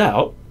it turns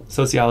out,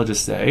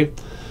 sociologists say,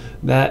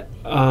 that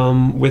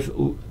with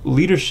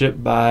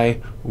leadership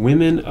by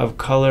women of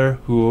color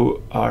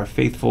who are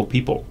faithful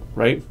people,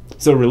 right?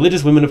 So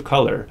religious women of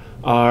color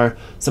are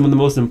some of the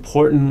most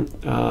important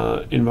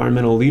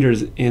environmental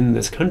leaders in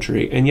this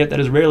country, and yet that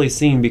is rarely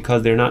seen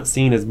because they're not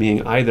seen as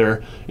being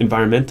either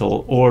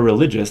environmental or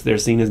religious. They're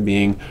seen as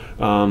being,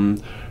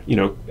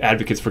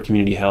 advocates for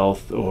community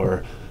health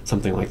or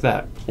something like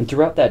that. And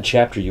throughout that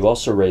chapter, you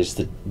also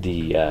raised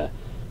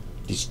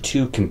these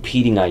two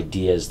competing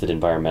ideas that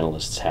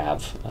environmentalists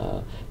have,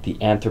 the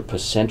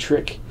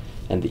anthropocentric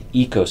and the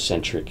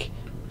ecocentric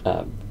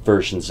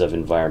versions of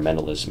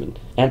environmentalism. And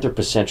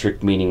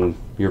anthropocentric meaning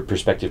your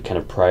perspective kind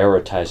of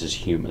prioritizes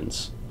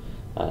humans,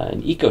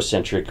 and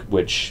ecocentric,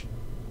 which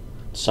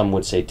some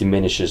would say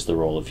diminishes the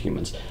role of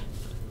humans.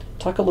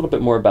 Talk a little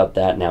bit more about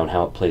that now and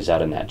how it plays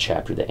out in that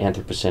chapter, the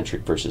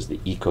anthropocentric versus the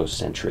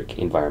ecocentric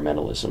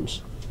environmentalisms.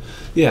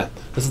 Yeah,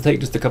 this will take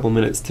just a couple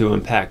minutes to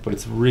unpack, but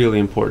it's really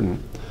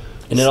important.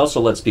 And it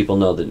also lets people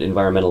know that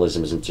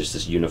environmentalism isn't just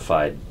this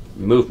unified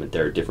movement.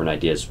 There are different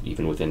ideas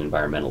even within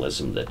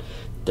environmentalism, that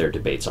there are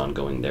debates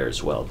ongoing there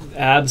as well.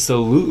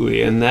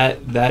 Absolutely, and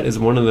that is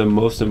one of the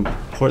most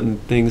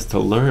important things to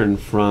learn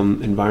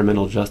from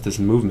environmental justice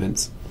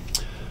movements.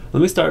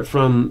 Let me start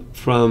from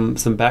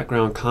some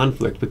background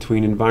conflict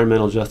between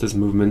environmental justice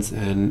movements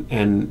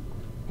and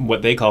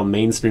what they call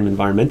mainstream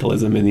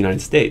environmentalism in the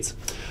United States.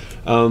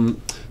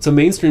 So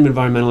mainstream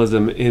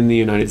environmentalism in the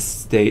United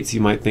States,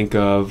 you might think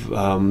of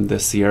the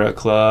Sierra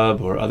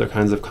Club or other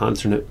kinds of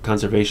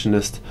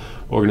conservationist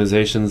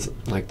organizations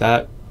like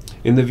that.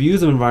 In the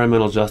views of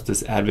environmental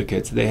justice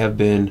advocates, they have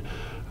been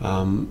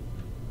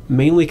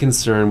mainly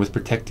concerned with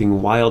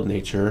protecting wild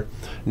nature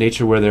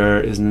where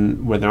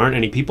there aren't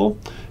any people,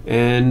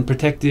 and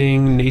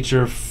protecting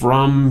nature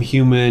from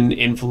human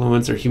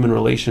influence or human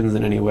relations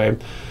in any way.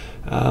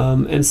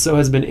 And so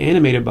has been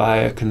animated by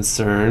a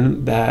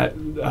concern that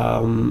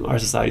our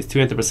society is too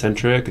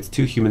anthropocentric, it's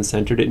too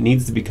human-centered, it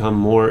needs to become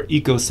more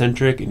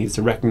ecocentric, it needs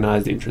to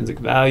recognize the intrinsic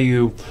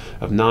value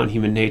of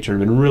non-human nature,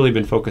 and really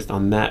been focused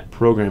on that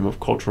program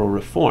of cultural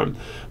reform.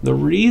 The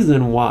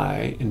reason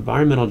why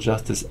environmental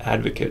justice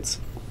advocates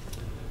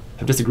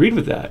have disagreed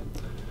with that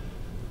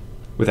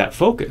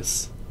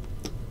focus,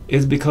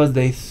 is because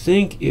they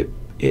think it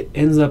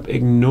ends up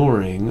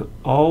ignoring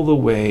all the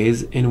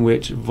ways in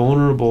which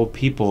vulnerable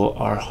people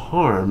are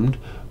harmed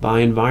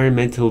by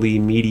environmentally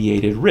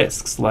mediated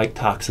risks, like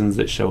toxins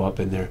that show up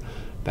in their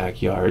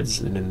backyards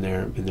and in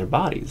their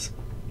bodies.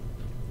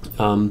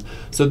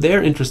 So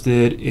they're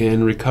interested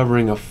in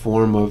recovering a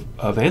form of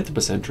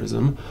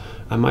anthropocentrism.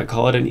 I might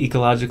call it an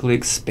ecologically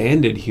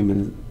expanded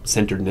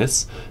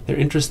human-centeredness. They're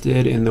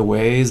interested in the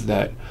ways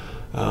that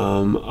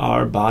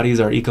our bodies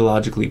are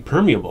ecologically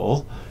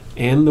permeable,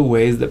 and the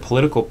ways that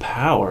political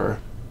power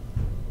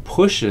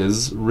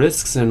pushes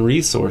risks and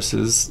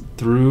resources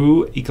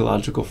through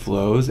ecological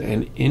flows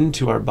and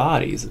into our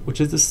bodies,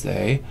 which is to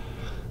say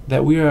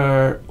that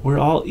we're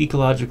all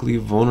ecologically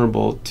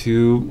vulnerable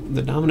to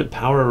the dominant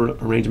power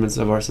arrangements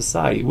of our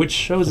society, which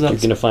shows up. You're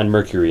going to find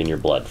mercury in your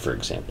blood, for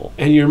example.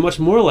 And you're much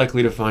more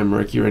likely to find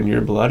mercury in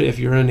your blood if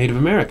you're a Native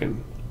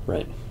American.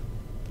 Right.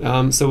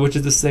 So which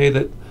is to say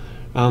that,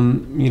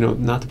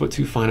 not to put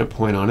too fine a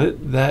point on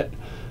it, that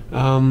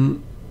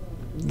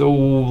the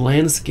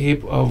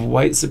landscape of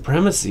white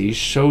supremacy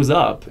shows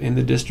up in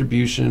the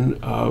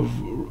distribution of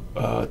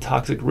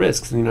toxic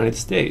risks in the United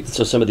States.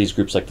 So some of these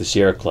groups like the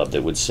Sierra Club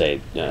that would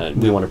say,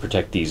 we want to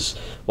protect these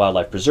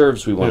wildlife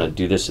preserves, we want to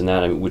do this and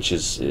that, which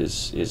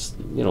is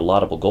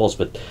laudable goals,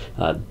 but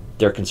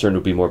their concern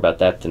would be more about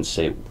that than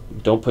say,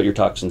 don't put your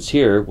toxins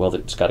here, well,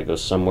 it's got to go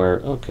somewhere.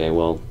 Okay,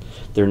 well,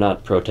 they're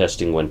not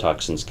protesting when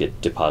toxins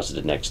get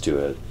deposited next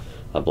to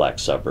a black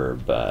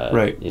suburb out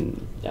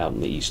in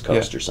the East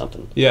Coast or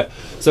something. Yeah.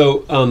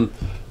 So,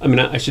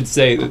 I should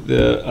say that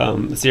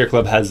the Sierra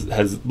Club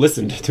has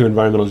listened to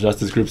environmental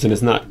justice groups and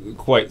is not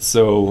quite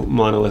so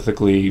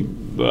monolithically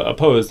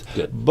opposed.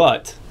 Good.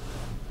 But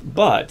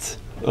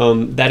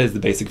that is the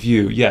basic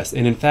view. Yes,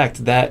 and in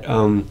fact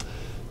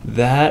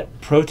that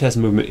protest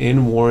movement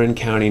in Warren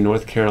County,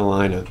 North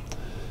Carolina,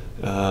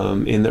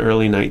 in the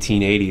early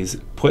 1980s,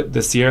 put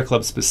the Sierra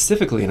Club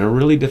specifically in a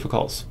really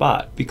difficult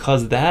spot,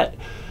 because that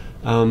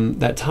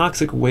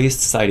toxic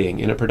waste siting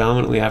in a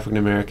predominantly African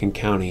American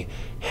county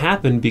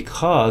happened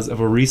because of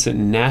a recent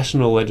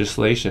national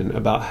legislation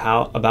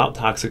about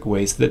toxic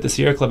waste that the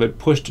Sierra Club had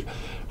pushed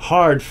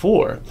hard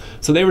for.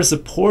 So they were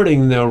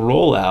supporting the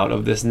rollout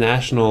of this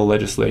national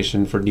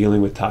legislation for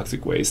dealing with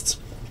toxic wastes.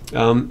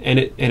 And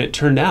it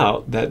turned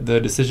out that the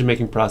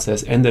decision-making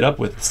process ended up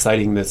with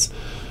citing this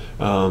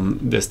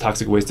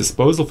toxic waste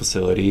disposal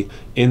facility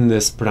in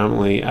this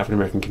predominantly African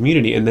American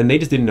community, and then they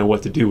just didn't know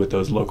what to do with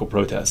those local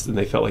protests, and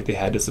they felt like they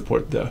had to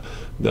support the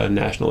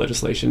national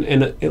legislation.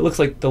 And it looks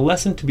like the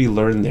lesson to be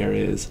learned there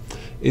is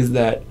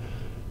that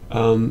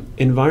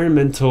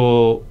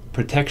environmental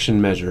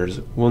protection measures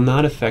will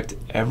not affect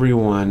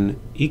everyone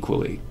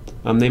equally.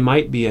 They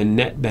might be a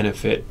net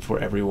benefit for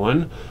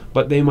everyone,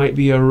 but they might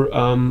be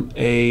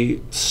a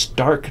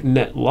stark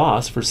net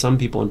loss for some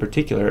people in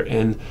particular,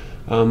 and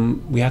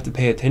we have to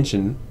pay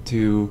attention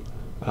to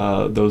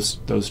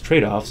those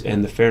trade-offs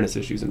and the fairness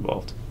issues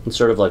involved. It's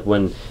sort of like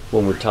when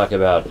we're talking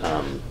about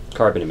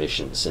carbon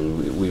emissions,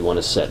 and we want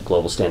to set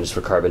global standards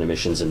for carbon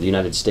emissions, and the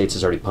United States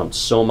has already pumped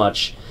so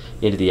much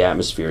into the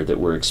atmosphere that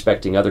we're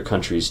expecting other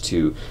countries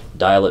to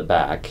dial it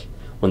back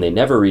when they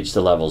never reached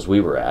the levels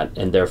we were at,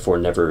 and therefore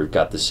never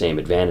got the same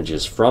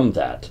advantages from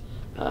that,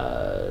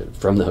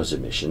 from those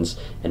emissions.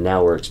 And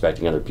now we're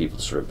expecting other people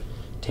to sort of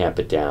tamp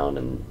it down,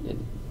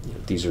 and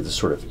these are the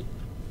sort of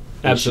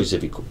issues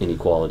of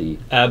inequality.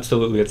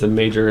 Absolutely, it's a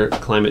major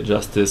climate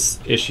justice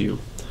issue.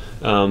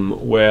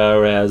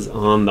 Whereas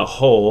on the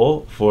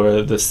whole,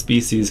 for the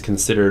species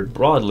considered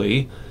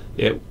broadly,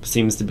 it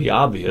seems to be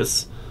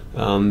obvious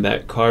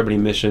that carbon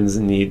emissions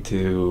need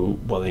to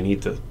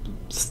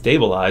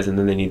stabilize, and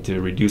then they need to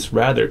reduce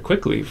rather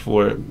quickly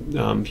for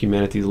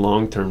humanity's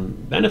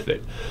long-term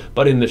benefit.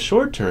 But in the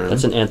short term,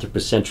 that's an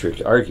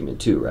anthropocentric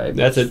argument too, right?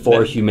 That's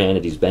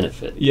humanity's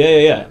benefit.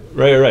 Yeah.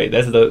 Right.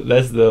 That's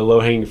the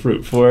low-hanging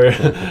fruit for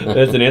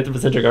that's an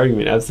anthropocentric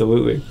argument.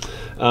 Absolutely,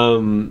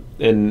 and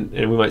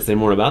we might say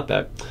more about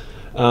that.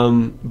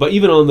 But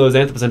even on those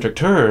anthropocentric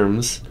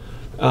terms,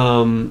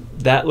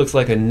 that looks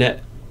like a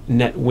net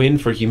win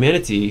for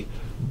humanity,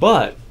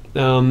 but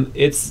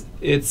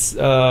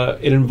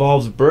it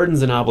involves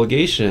burdens and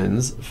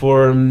obligations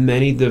for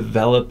many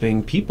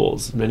developing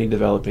peoples, many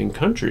developing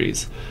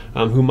countries,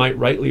 who might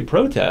rightly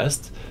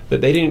protest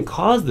that they didn't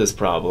cause this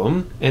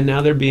problem, and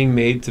now they're being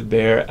made to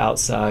bear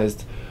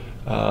outsized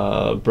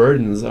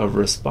burdens of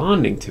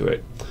responding to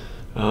it.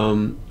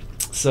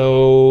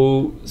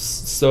 So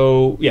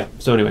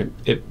anyway,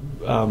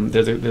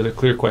 there's a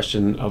clear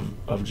question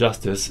of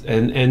justice,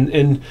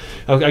 and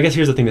I guess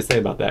here's the thing to say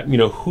about that.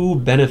 Who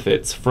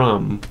benefits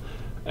from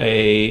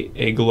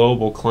a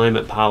global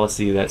climate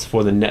policy that's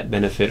for the net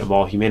benefit of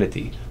all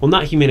humanity? Well,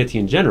 not humanity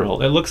in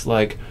general. It looks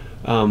like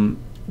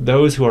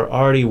those who are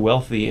already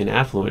wealthy and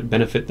affluent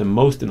benefit the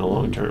most in the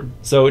long term.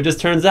 So it just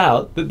turns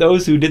out that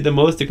those who did the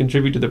most to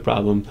contribute to the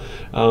problem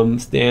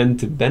stand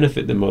to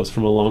benefit the most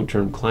from a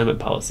long-term climate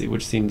policy,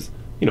 which seems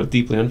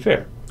deeply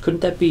unfair.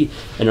 Couldn't that be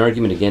an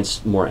argument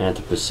against more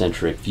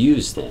anthropocentric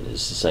views then?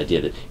 Is this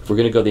idea that if we're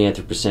going to go the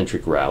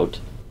anthropocentric route,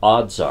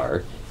 odds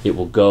are it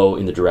will go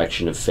in the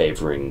direction of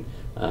favoring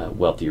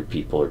wealthier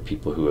people or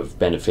people who have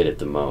benefited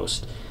the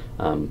most.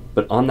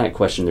 But on that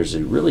question, there's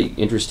a really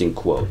interesting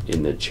quote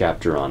in the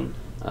chapter on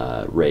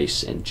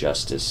race and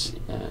justice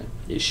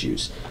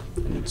issues.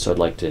 And so I'd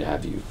like to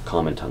have you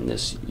comment on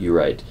this. You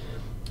write,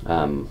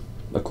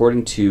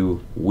 according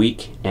to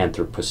weak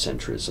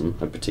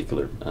anthropocentrism, a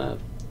particular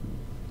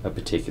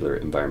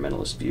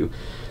environmentalist view,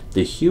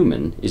 the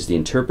human is the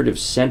interpretive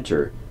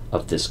center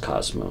of this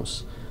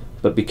cosmos.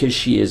 But because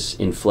she is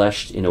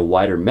enfleshed in a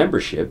wider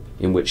membership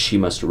in which she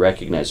must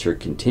recognize her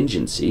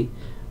contingency,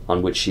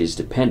 on which she is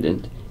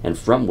dependent, and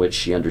from which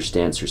she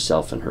understands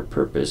herself and her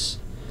purpose,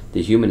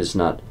 the human is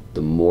not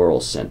the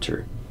moral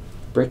center.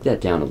 Break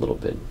that down a little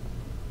bit.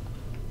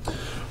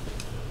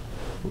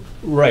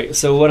 Right.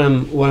 So what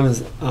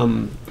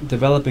I'm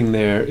developing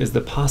there is the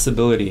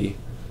possibility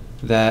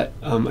that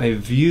a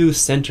view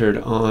centered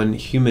on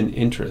human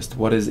interest,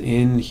 what is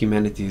in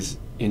humanity's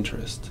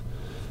interest,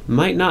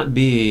 might not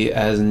be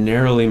as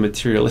narrowly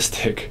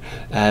materialistic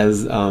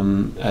as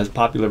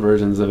popular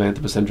versions of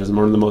anthropocentrism,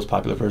 or the most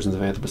popular versions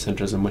of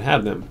anthropocentrism would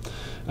have them.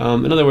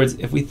 In other words,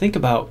 if we think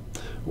about,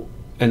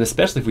 and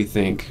especially if we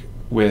think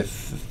with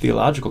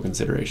theological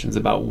considerations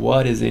about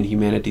what is in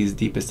humanity's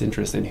deepest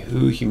interest and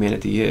who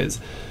humanity is,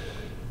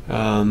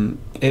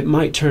 it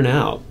might turn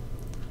out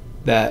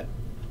that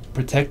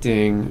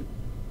protecting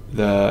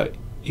the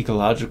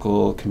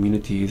ecological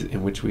communities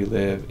in which we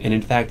live, and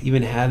in fact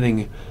even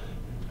having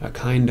a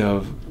kind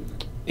of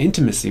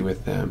intimacy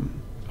with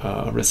them,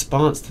 a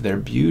response to their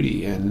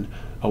beauty and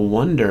a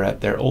wonder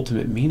at their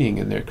ultimate meaning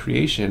and their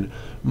creation,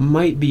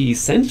 might be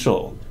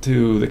essential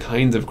to the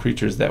kinds of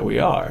creatures that we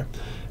are.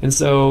 And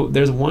so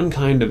there's one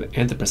kind of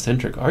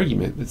anthropocentric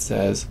argument that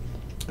says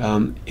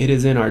it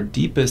is in our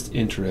deepest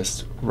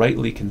interest,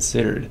 rightly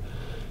considered,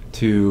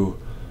 to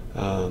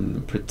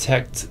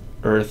protect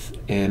Earth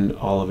and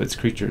all of its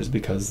creatures,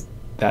 because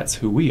that's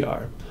who we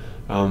are.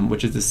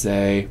 Which is to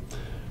say,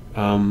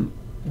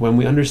 when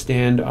we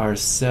understand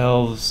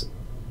ourselves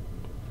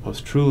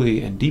most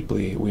truly and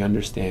deeply, we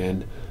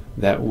understand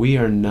that we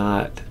are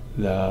not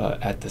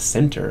at the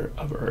center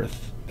of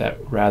Earth, that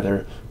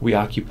rather we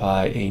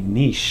occupy a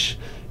niche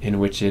in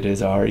which it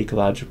is our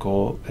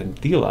ecological and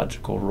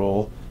theological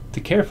role to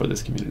care for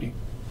this community.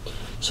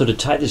 So to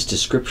tie this to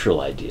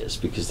scriptural ideas,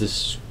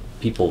 because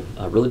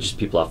religious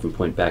people often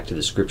point back to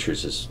the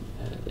scriptures as,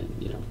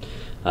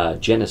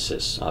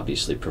 Genesis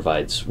obviously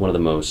provides one of the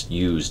most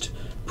used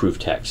proof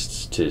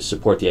texts to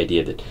support the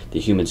idea that the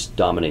humans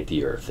dominate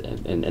the earth,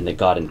 and that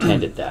God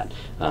intended that.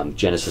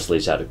 Genesis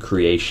lays out a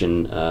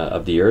creation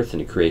of the earth and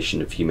a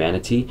creation of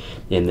humanity,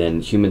 and then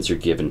humans are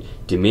given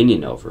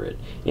dominion over it.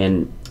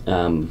 And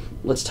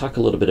let's talk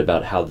a little bit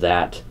about how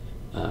that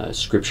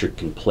scripture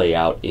can play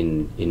out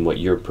in what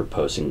you're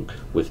proposing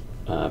with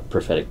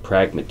prophetic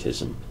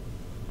pragmatism.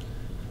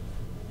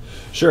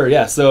 Sure,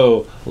 yeah.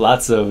 So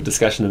lots of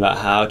discussion about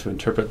how to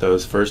interpret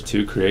those first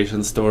two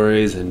creation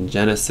stories in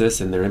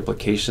Genesis and their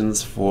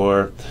implications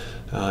for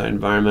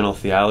environmental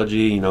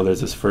theology. You know,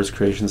 there's this first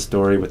creation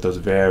story with those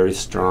very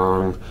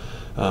strong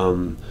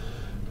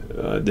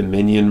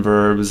dominion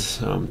verbs,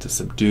 to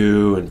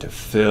subdue and to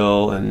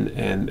fill,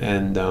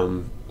 and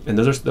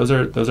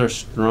those are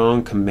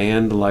strong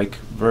command-like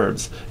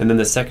verbs. And then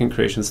the second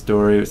creation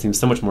story, it seems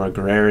so much more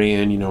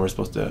agrarian. You know,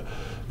 the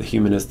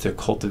human is to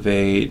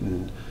cultivate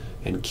and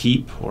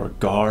keep or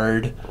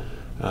guard.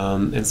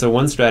 And so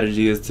one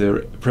strategy is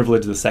to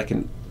privilege the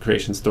second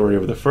creation story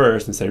over the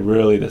first and say,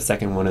 really, the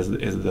second one is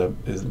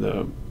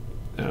the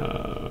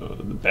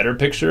better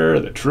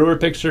picture, the truer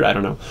picture. I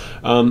don't know.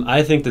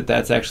 I think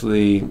that's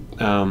actually,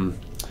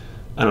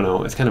 I don't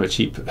know, it's kind of a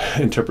cheap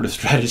interpretive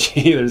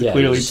strategy. There's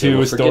clearly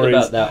two stories. Forget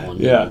about that one.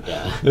 Yeah.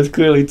 There's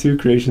clearly two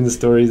creation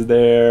stories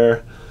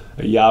there,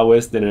 a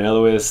Yahwist and an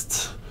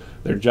Elohist.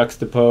 They're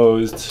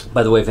juxtaposed.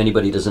 By the way, if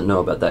anybody doesn't know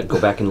about that, go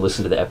back and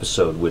listen to the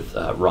episode with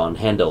Ron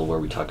Handel where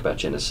we talk about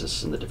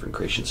Genesis and the different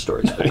creation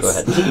stories. But Nice. Go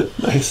ahead.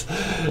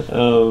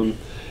 Nice.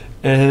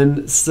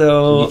 And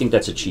so... You think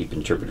that's a cheap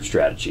interpretive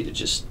strategy to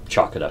just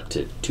chalk it up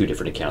to two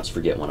different accounts,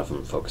 forget one of them,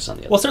 and focus on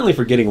the other? Well, certainly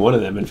forgetting one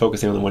of them and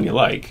focusing on the one you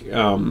like,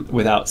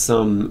 without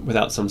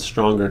some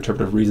stronger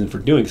interpretive reason for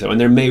doing so. And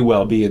there may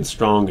well be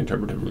strong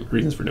interpretive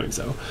reasons for doing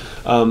so.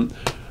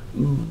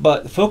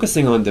 But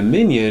focusing on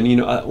dominion, you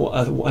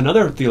know,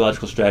 another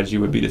theological strategy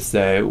would be to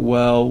say,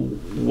 well,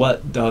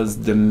 what does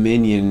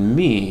dominion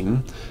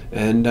mean?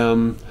 And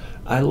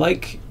I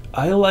like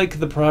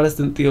the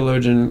Protestant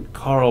theologian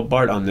Karl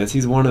Barth on this. He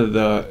is one of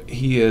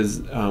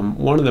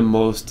the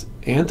most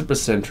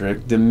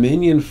anthropocentric,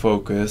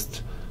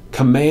 dominion-focused,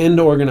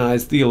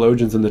 command-organized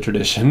theologians in the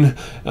tradition.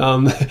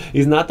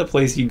 He's not the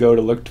place you go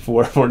to look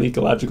for an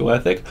ecological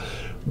ethic.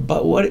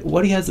 But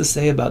what he has to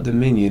say about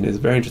dominion is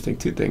very interesting.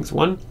 Two things.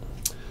 One,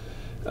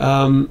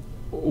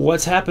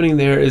 what's happening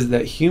there is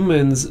that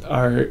humans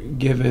are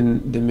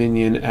given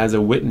dominion as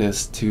a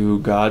witness to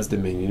God's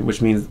dominion,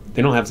 which means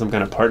they don't have some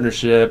kind of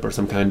partnership or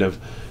some kind of,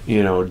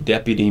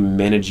 deputy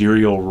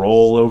managerial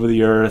role over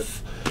the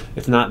earth.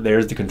 It's not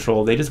theirs to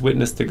control. They just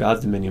witness to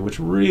God's dominion, which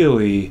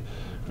really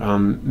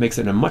makes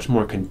it a much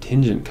more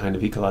contingent kind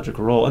of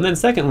ecological role. And then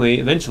secondly,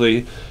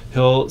 eventually,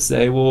 he'll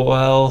say,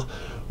 well,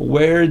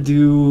 where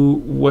do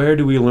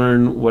we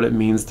learn what it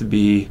means to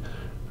be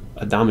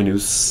a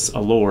dominus, a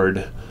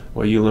lord?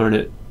 Well,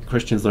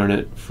 Christians learn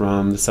it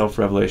from the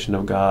self-revelation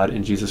of God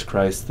in Jesus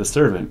Christ, the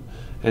servant.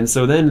 And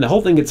so then the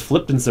whole thing gets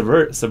flipped and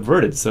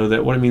subverted, so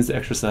that what it means to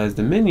exercise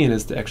dominion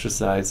is to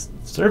exercise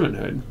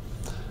servanthood.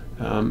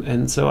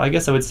 And so I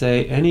guess I would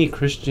say any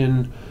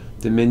Christian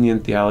dominion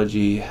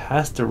theology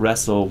has to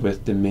wrestle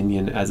with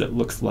dominion as it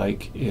looks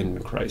like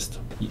in Christ.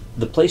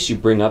 The place you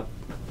bring up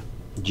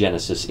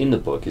Genesis in the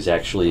book is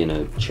actually in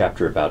a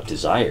chapter about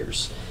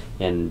desires.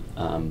 And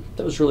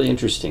that was really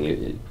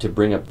interesting to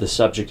bring up the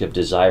subject of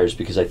desires,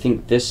 because I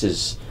think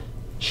this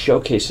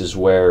showcases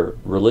where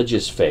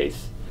religious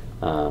faith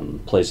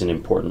plays an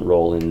important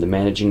role in the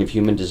managing of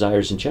human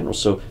desires in general.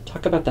 So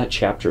talk about that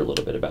chapter a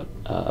little bit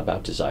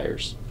about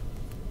desires.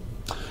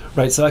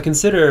 Right, so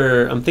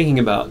I'm thinking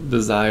about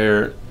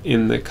desire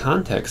in the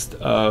context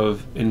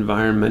of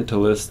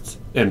environmentalists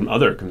and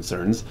other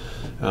concerns,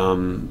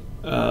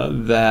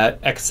 that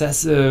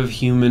excessive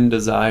human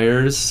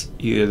desires,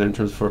 either in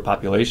terms for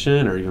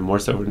population or even more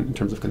so in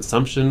terms of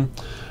consumption,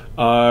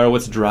 are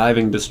what's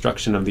driving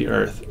destruction of the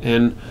earth.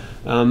 And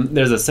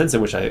there's a sense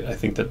in which I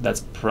think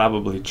that's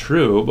probably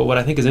true, but what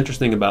I think is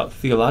interesting about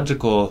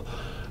theological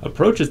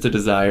approaches to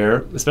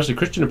desire, especially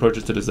Christian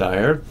approaches to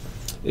desire,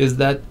 is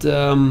that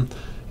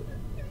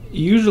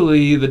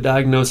usually the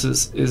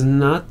diagnosis is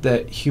not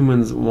that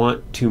humans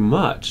want too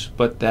much,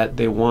 but that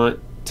they want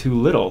too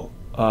little,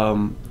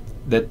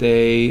 that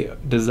they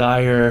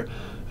desire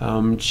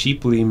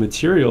cheaply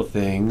material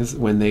things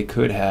when they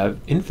could have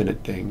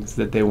infinite things,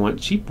 that they want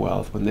cheap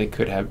wealth when they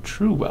could have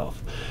true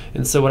wealth.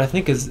 And so what I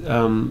think is,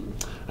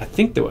 I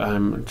think that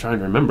I'm trying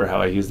to remember how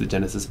I used the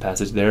Genesis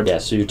passage there. Yeah,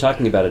 so you're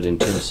talking about it in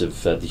terms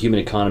of the human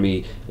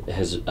economy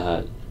has,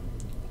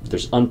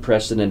 there's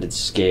unprecedented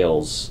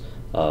scales.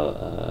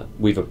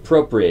 We've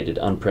appropriated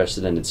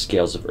unprecedented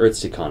scales of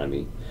Earth's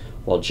economy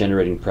while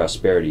generating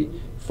prosperity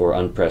for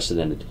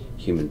unprecedented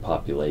human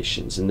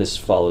populations. And this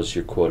follows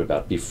your quote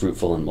about be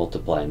fruitful and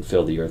multiply and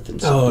fill the earth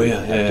and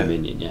have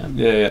dominion.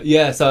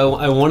 Yeah. So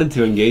I wanted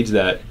to engage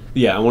that.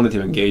 Yeah, I wanted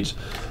to engage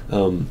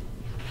that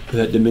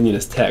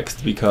dominionist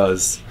text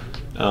because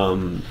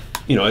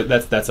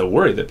that's a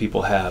worry that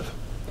people have.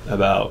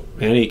 about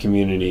any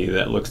community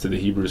that looks to the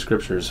Hebrew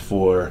Scriptures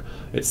for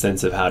its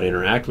sense of how to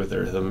interact with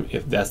Earth.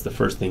 If that's the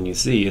first thing you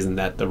see, isn't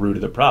that the root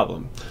of the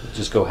problem?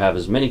 Just go have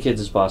as many kids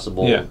as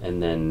possible,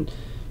 and then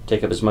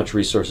take up as much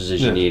resources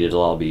as you need.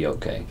 It'll all be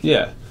okay.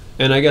 Yeah.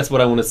 And I guess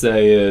what I want to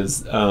say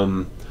is,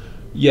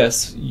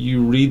 yes,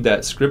 you read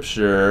that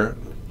Scripture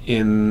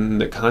in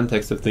the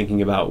context of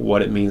thinking about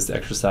what it means to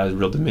exercise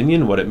real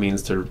dominion, what it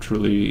means to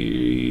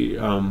truly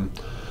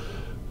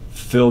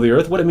fill the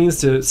earth, what it means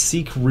to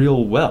seek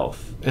real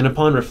wealth. And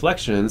upon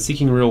reflection,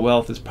 seeking real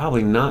wealth is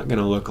probably not going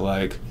to look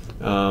like,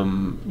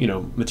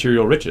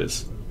 material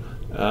riches.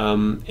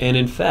 And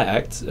in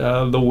fact,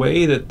 the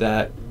way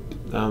that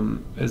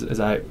as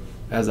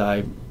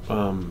I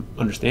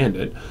understand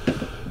it,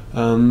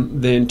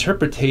 the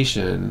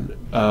interpretation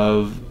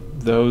of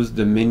those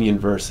dominion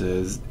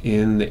verses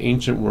in the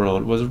ancient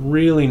world was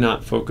really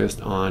not focused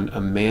on a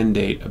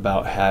mandate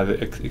about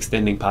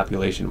extending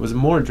population. It was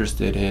more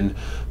interested in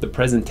the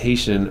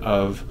presentation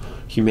of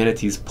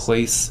humanity's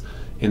place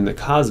in the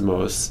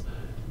cosmos,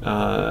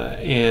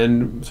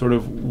 and sort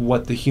of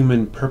what the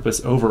human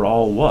purpose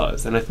overall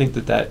was. And I think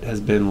that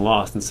has been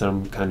lost in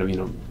some kind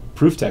of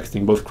proof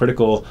texting, both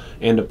critical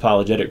and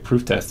apologetic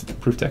proof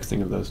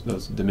texting of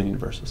those dominion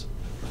verses.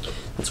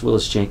 That's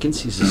Willis Jenkins.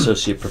 He's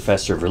Associate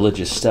Professor of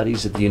Religious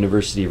Studies at the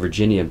University of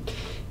Virginia,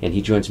 and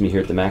he joins me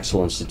here at the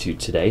Maxwell Institute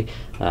today.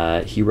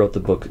 He wrote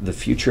the book, The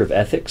Future of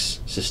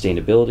Ethics,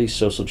 Sustainability,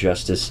 Social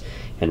Justice,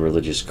 and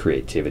Religious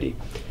Creativity.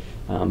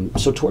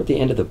 So toward the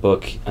end of the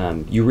book,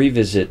 you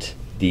revisit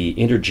the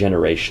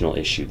intergenerational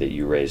issue that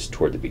you raised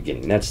toward the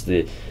beginning. That's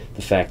the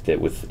fact that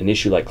with an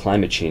issue like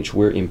climate change,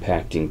 we're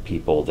impacting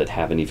people that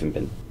haven't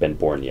even been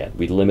born yet.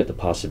 We limit the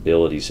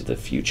possibilities of the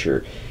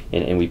future,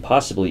 and we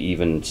possibly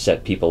even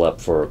set people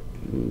up for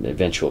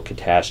eventual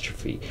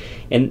catastrophe.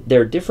 And there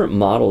are different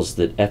models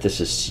that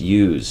ethicists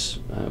use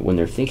when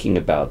they're thinking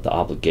about the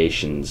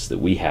obligations that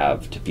we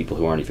have to people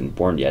who aren't even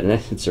born yet. And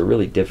it's a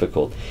really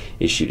difficult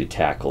issue to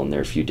tackle, and there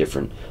are a few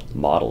different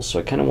models. So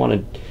I kind of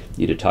wanted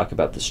you to talk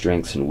about the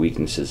strengths and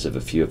weaknesses of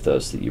a few of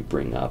those that you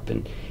bring up,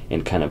 and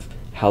kind of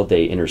how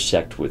they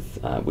intersect with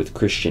the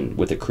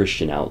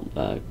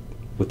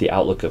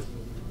outlook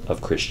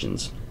of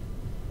Christians.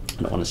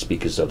 I don't want to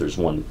speak as though there's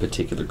one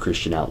particular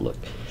Christian outlook.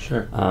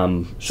 Sure.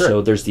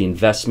 So there's the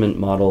investment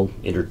model,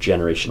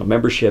 intergenerational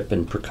membership,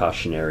 and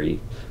precautionary.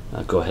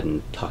 Go ahead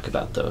and talk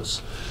about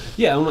those.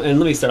 Yeah, and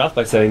let me start off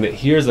by saying that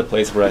here's a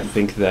place where I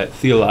think that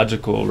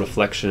theological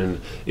reflection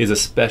is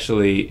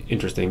especially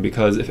interesting,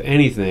 because if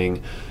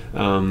anything,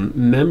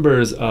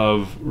 members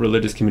of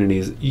religious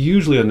communities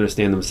usually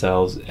understand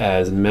themselves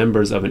as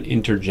members of an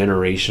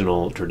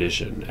intergenerational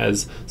tradition,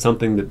 as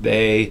something that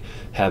they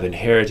have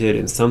inherited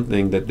and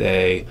something that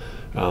they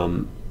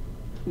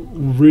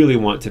really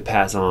want to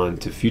pass on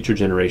to future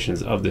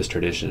generations of this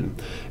tradition.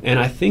 And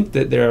I think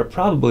that there are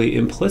probably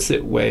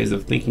implicit ways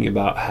of thinking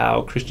about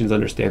how Christians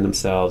understand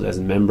themselves as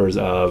members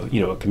of,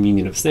 a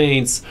communion of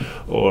saints,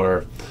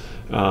 or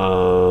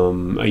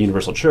a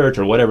universal church,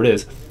 or whatever it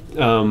is,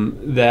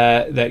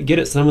 that get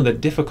at some of the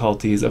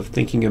difficulties of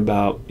thinking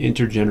about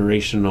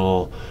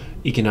intergenerational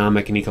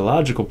economic and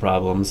ecological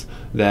problems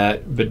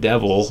that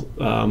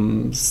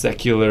bedevil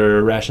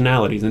secular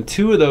rationalities. And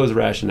two of those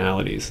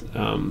rationalities,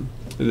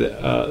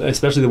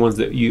 especially the ones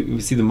that you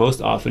see the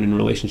most often in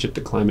relationship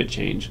to climate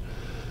change,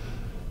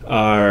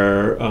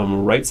 are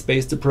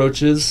rights-based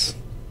approaches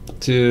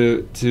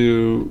to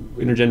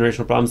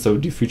intergenerational problems. So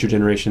do future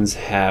generations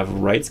have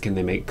rights? Can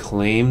they make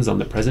claims on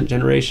the present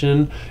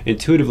generation?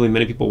 Intuitively,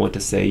 many people want to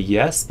say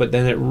yes, but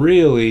then it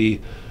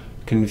really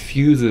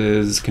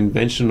confuses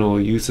conventional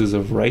uses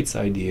of rights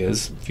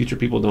ideas. Future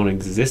people don't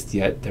exist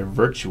yet. They're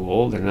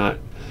virtual. They're not,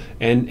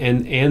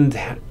 and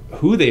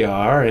who they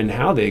are and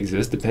how they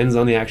exist depends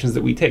on the actions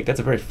that we take. That's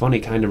a very funny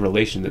kind of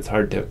relation that's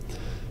hard to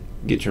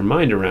get your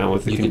mind around.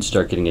 With you could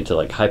start getting into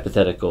like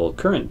hypothetical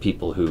current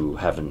people who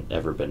haven't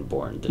ever been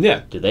born.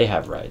 Do they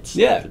have rights?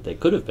 Yeah. That they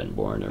could have been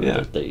born, or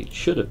that they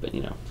should have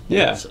been,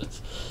 Yeah. So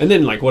and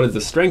then, what is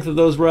the strength of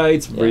those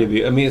rights?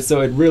 Yeah.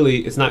 So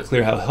it's not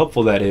clear how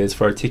helpful that is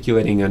for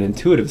articulating an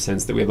intuitive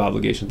sense that we have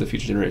obligations to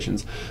future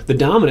generations. The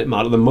dominant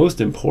model, the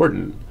most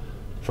important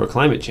for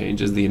climate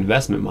change, is the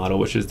investment model,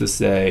 which is to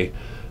say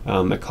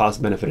the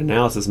cost-benefit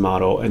analysis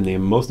model, and the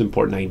most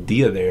important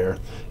idea there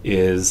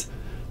is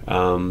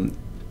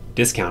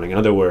discounting. In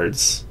other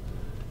words,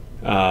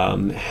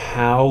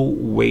 how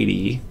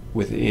weighty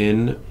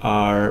within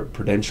our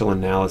prudential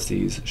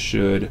analyses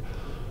should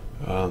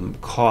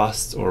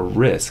costs or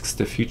risks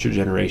to future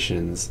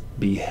generations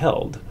be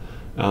held?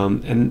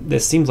 And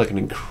this seems like an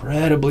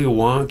incredibly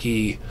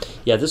wonky...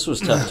 Yeah, this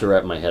was tough to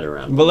wrap my head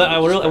around. But I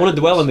want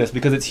to dwell on this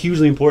because it's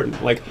hugely important.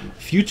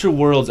 Future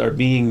worlds are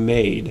being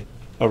made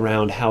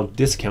around how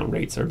discount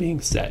rates are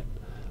being set.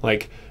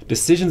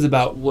 Decisions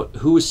about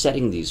who is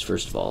setting these,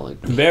 first of all?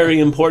 Very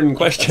important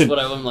question. That's what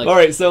I'm like. All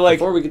right, so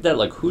before we get that,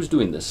 who's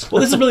doing this? Well,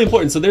 this is really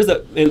important. So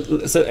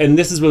and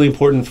this is really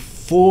important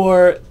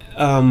for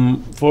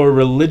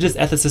religious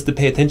ethicists to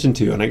pay attention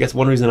to. And I guess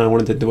one reason I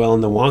wanted to dwell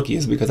on the wonky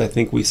is because I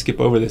think we skip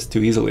over this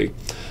too easily.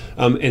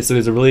 And so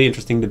there's a really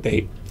interesting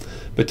debate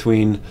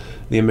between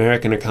the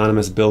American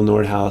economist Bill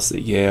Nordhaus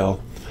at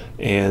Yale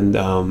and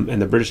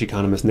the British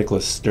economist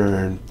Nicholas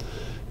Stern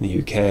in the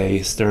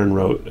UK. Stern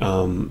wrote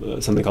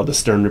something called the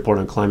Stern Report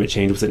on Climate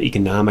Change, which was an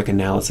economic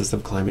analysis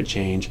of climate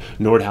change.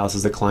 Nordhaus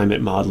is a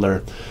climate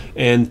modeler.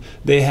 And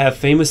they have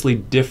famously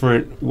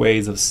different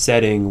ways of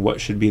setting what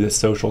should be the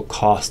social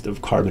cost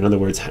of carbon. In other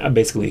words,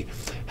 basically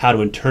how to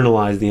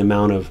internalize the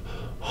amount of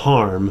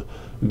harm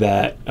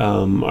that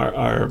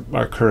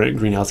our current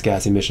greenhouse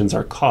gas emissions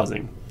are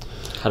causing.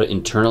 How to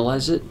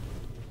internalize it?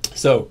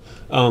 So,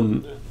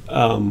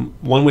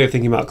 one way of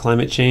thinking about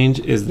climate change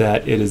is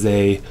that it is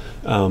a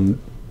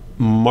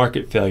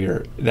market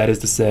failure. That is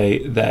to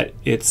say that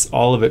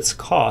all of its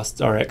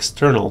costs are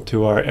external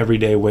to our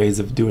everyday ways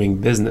of doing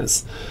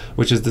business,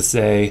 which is to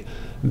say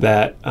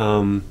that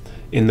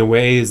in the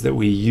ways that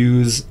we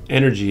use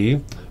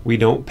energy, we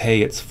don't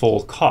pay its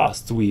full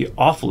costs. We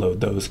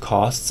offload those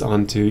costs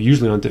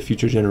usually onto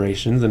future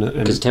generations.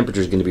 Because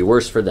temperature is going to be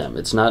worse for them.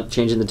 It's not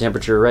changing the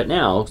temperature right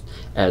now,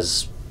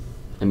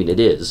 it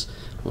is.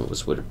 What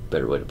was a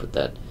better way to put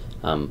that?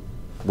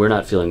 We're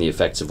not feeling the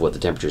effects of what the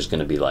temperature is going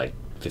to be like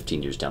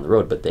 15 years down the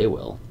road, but they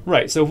will.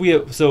 Right. So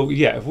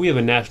if we have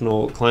a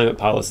national climate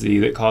policy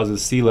that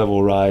causes sea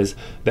level rise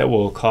that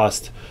will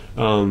cost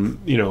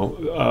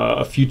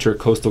a future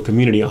coastal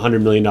community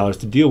 $100 million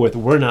to deal with,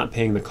 we're not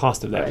paying the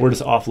cost of that. Right. We're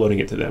just offloading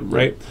it to them,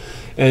 right?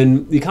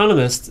 And the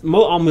economists,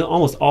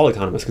 almost all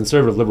economists,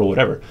 conservative, liberal,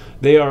 whatever,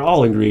 they are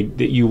all agreed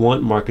that you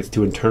want markets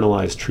to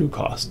internalize true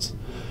costs.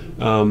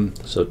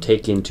 So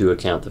take into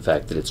account the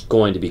fact that it's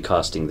going to be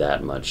costing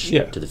that much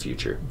to the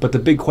future. But the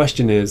big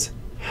question is,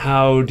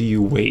 how do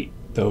you weight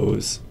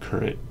those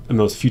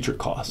future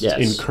costs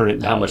in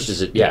current dollars? How much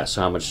does it? Yeah. So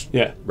how much?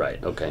 Yeah.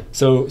 Right. Okay.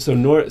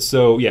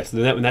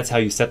 That's how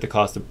you set the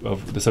cost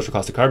of the social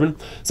cost of carbon.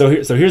 So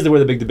here's where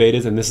the big debate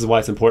is, and this is why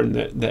it's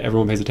important that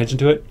everyone pays attention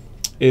to it.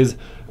 Is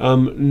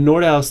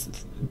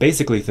Nordhaus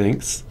basically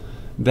thinks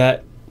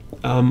that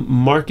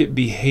market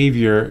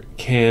behavior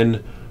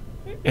can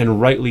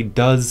and rightly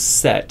does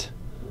set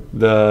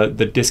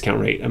the discount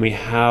rate.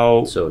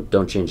 So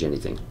don't change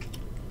anything.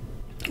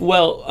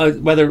 Well,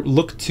 whether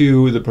look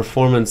to the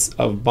performance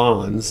of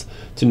bonds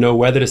to know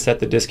whether to set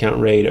the discount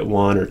rate at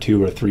 1 or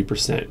 2 or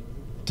 3%,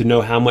 to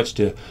know how much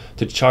to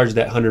charge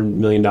that $100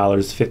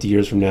 million 50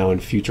 years from now in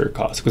future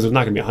costs, because there's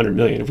not going to be $100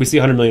 million. If we see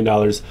 $100 million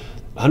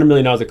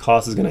of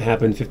cost is going to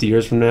happen 50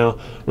 years from now,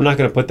 we're not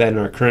going to put that in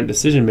our current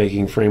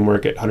decision-making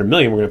framework at $100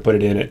 million. We're going to put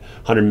it in at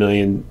 $100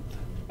 million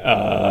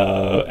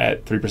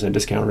at 3%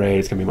 discount rate.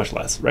 It's going to be much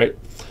less, right?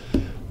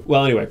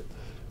 Well, anyway,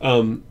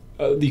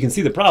 you can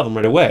see the problem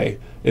right away.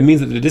 It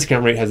means that the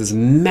discount rate has this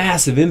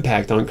massive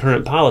impact on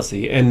current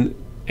policy. And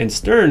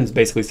Stearns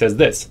basically says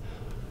this: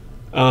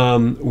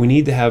 we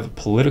need to have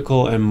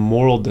political and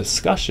moral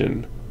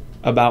discussion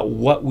about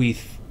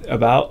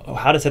about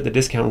how to set the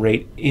discount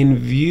rate in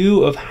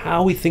view of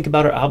how we think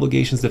about our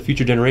obligations to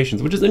future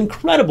generations, which is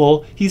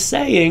incredible. He's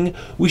saying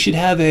we should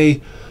have a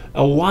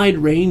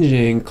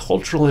wide-ranging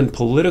cultural and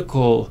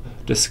political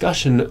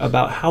discussion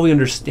about how we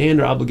understand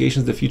our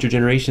obligations to future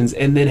generations,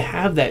 and then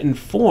have that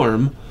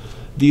inform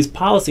these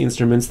policy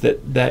instruments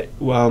that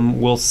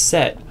will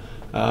set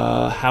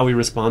how we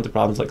respond to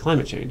problems like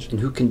climate change.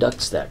 And who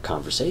conducts that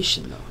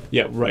conversation, though?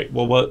 Yeah, right.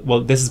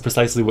 Well, this is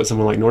precisely what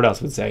someone like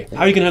Nordhaus would say. How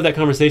are you going to have that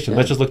conversation?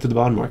 Let's just look to the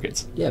bond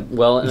markets. Yeah,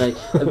 well, and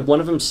one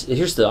of them,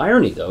 here's the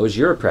irony, though, is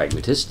you're a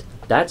pragmatist.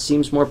 That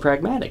seems more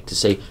pragmatic, to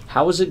say,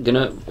 how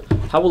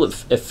will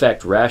it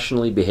affect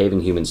rationally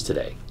behaving humans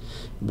today?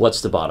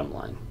 What's the bottom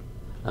line?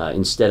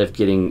 Instead of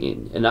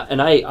getting,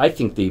 I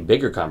think the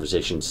bigger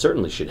conversation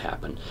certainly should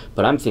happen,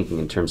 but I'm thinking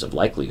in terms of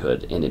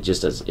likelihood, and it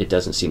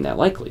doesn't seem that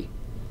likely.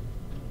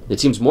 It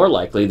seems more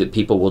likely that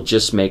people will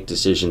just make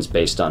decisions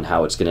based on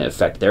how it's going to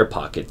affect their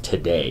pocket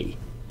today.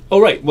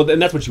 Oh, right. Well, then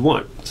that's what you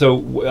want.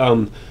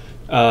 So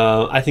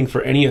I think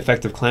for any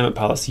effective climate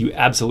policy, you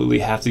absolutely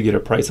have to get a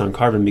price on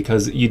carbon,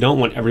 because you don't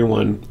want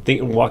everyone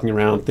walking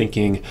around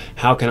thinking,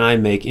 how can I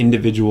make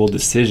individual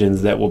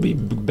decisions that will be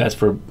best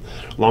for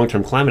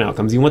long-term climate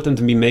outcomes? You want them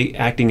to be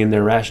acting in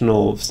their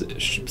rational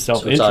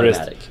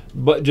self-interest,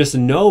 but just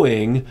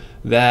knowing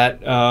that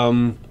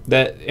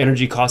that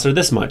energy costs are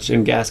this much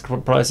and gas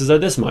prices are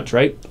this much,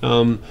 right?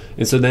 And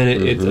so then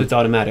it's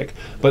automatic.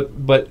 But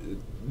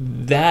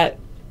that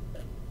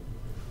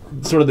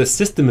sort of the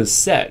system is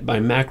set by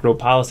macro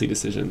policy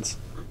decisions,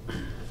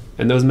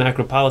 and those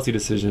macro policy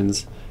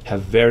decisions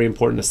have very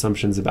important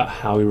assumptions about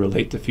how we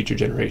relate to future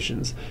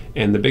generations.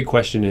 And the big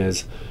question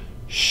is,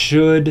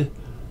 should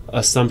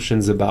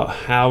assumptions about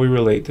how we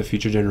relate to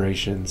future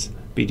generations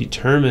be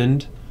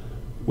determined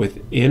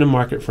within a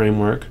market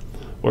framework,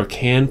 or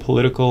can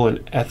political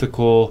and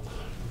ethical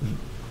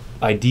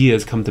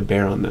ideas come to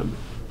bear on them?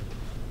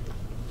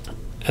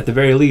 At the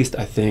very least,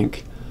 I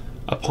think,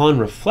 upon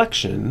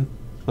reflection,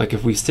 like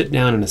if we sit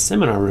down in a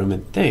seminar room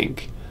and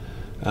think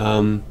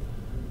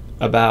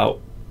about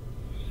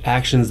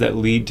actions that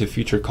lead to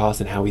future costs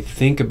and how we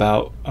think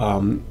about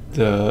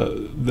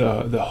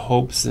the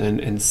hopes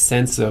and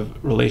sense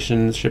of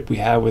relationship we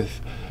have with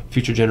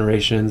future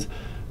generations,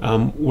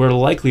 we're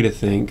likely to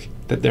think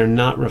that they're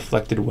not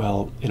reflected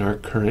well in our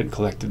current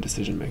collective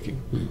decision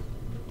making.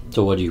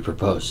 So what do you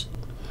propose?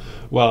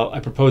 Well, I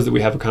propose that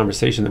we have a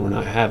conversation that we're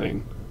not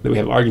having, that we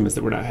have arguments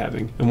that we're not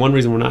having. And one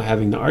reason we're not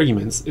having the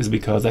arguments is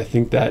because I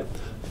think that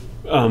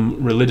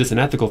religious and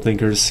ethical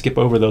thinkers skip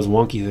over those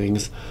wonky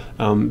things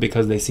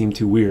because they seem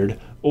too weird,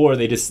 or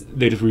we just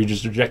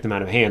reject them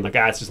out of hand, like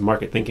it's just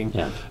market thinking.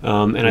 Yeah.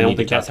 And I don't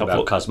think that's helpful.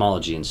 About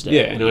cosmology instead.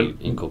 Yeah,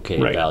 and inculcate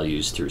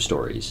values through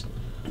stories.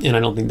 And I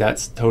don't think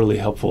that's totally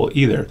helpful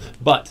either.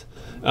 But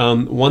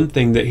one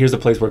thing here's a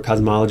place where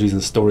cosmologies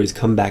and stories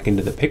come back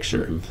into the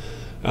picture.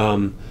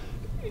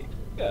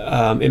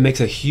 It makes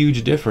a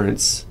huge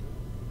difference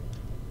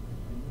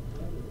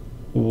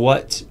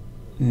what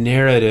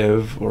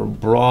narrative or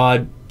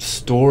broad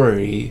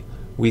story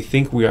we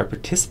think we are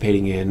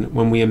participating in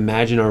when we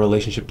imagine our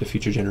relationship to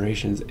future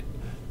generations.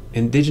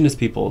 Indigenous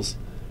peoples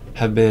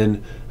have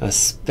been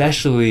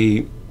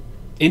especially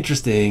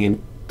interesting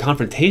and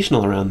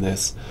confrontational around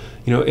this.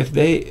 If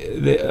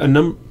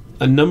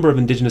a number of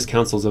indigenous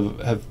councils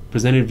have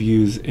presented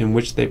views in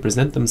which they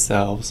present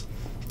themselves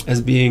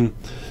as being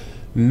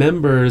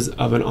members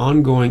of an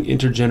ongoing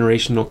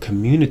intergenerational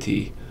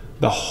community,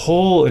 the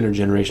whole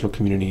intergenerational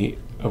community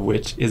of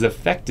which is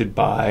affected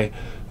by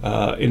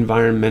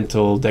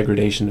environmental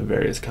degradation of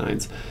various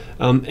kinds.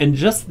 And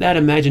just that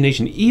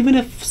imagination, even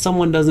if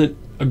someone doesn't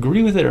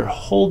agree with it or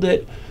hold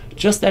it,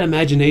 just that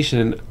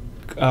imagination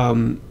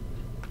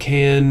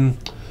can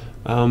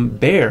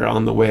bear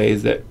on the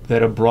ways that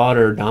a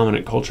broader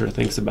dominant culture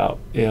thinks about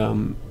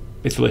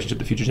its relationship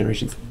to future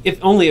generations. If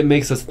only it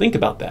makes us think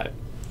about that.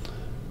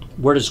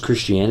 Where does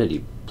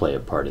Christianity play a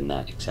part in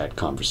that exact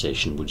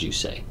conversation, would you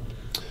say?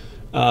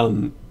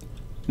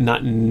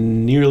 Not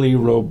nearly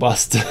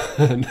robust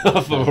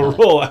enough of a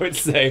role, I would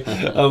say.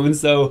 And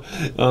so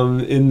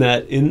in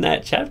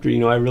that chapter,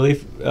 I really,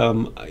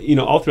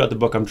 all throughout the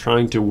book, I'm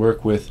trying to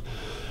work with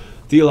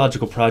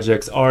theological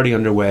projects already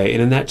underway.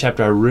 And in that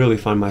chapter, I really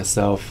find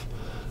myself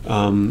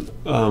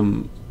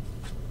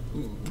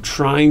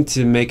trying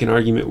to make an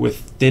argument with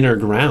thinner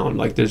ground.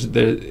 Like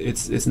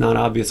it's not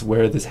obvious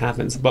where this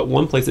happens. But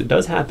one place it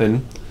does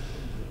happen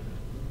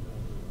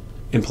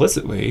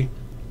implicitly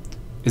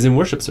is in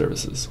worship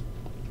services.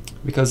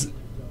 Because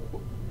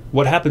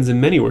what happens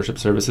in many worship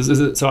services is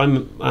that, so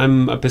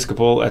I'm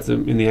Episcopal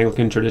in the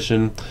Anglican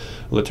tradition,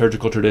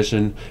 liturgical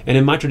tradition, and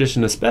in my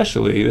tradition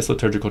especially, this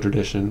liturgical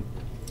tradition,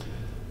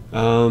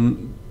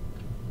 the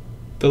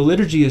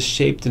liturgy is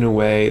shaped in a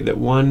way that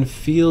one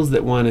feels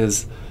that one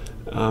is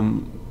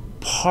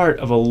part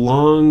of a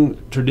long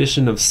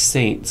tradition of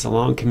saints, a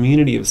long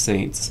community of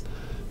saints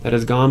that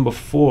has gone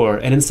before,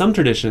 and in some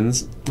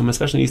traditions,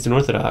 especially Eastern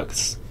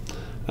Orthodox,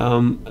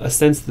 a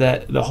sense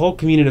that the whole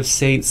community of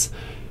saints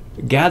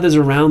gathers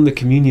around the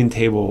communion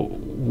table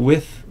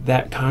with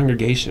that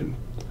congregation,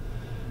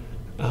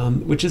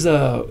 which is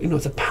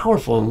it's a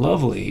powerful and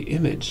lovely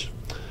image.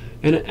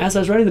 And as I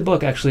was writing the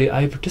book, actually,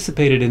 I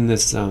participated in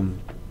this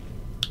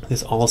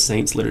this All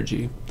Saints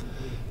liturgy,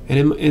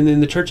 and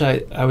in the church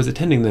I was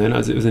attending then,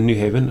 it was in New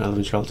Haven. I live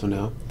in Charlottesville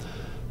now.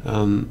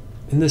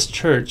 In this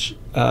church,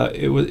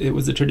 it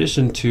was a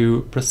tradition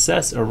to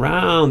process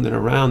around and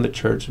around the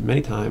church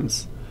many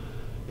times,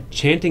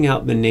 chanting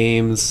out the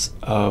names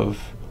of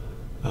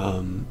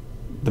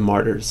the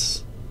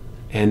martyrs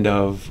and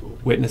of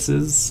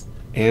witnesses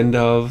and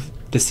of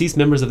deceased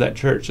members of that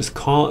church,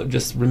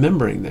 just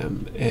remembering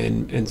them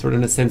and sort of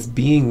in a sense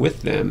being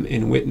with them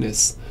in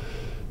witness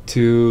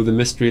to the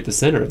mystery at the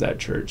center of that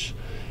church.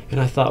 And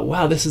I thought,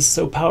 wow, this is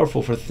so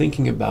powerful for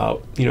thinking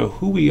about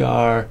who we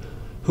are,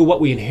 what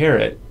we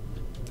inherit,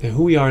 and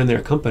who we are in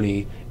their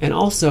company, and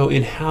also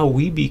in how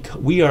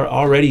we are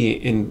already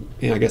in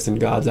I guess in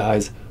God's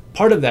eyes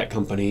part of that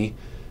company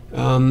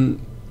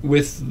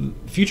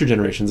with future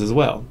generations as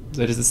well.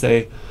 That is to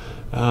say,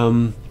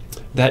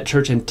 that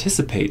church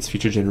anticipates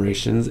future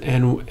generations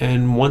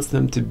and wants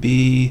them to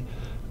be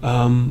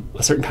a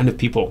certain kind of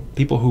people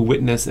who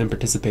witness and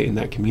participate in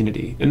that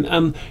community. And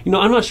I'm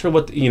not sure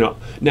what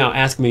now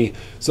ask me,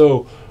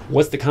 so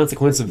what's the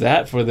consequence of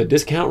that for the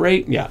discount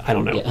rate? Yeah, I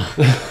don't know.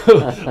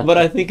 Yeah. But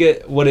I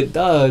think what it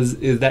does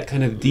is that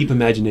kind of deep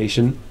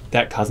imagination,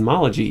 that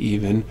cosmology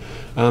even,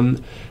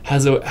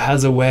 has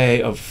a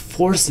way of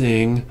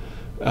forcing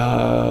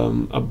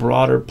a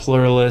broader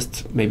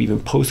pluralist, maybe even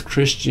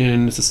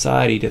post-Christian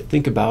society to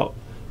think about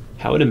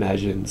how it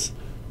imagines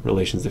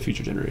relations to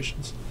future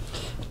generations.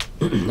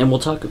 And we'll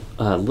talk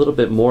a little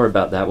bit more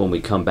about that when we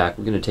come back.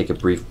 We're going to take a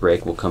brief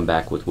break. We'll come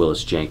back with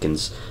Willis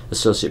Jenkins,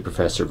 Associate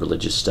Professor of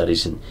Religious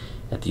Studies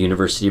at the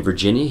University of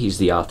Virginia. He's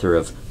the author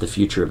of The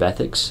Future of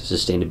Ethics,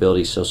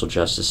 Sustainability, Social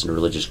Justice, and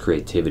Religious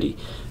Creativity.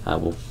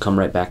 We'll come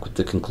right back with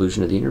the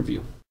conclusion of the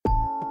interview.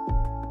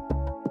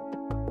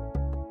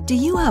 Do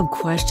you have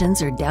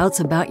questions or doubts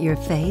about your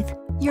faith?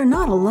 You're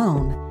not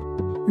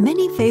alone.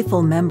 Many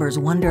faithful members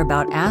wonder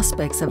about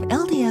aspects of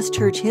LDS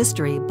Church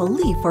history,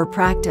 belief, or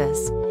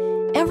practice.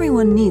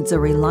 Everyone needs a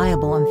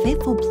reliable and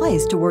faithful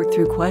place to work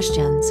through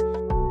questions.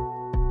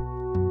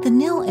 The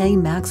Neil A.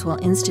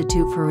 Maxwell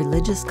Institute for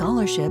Religious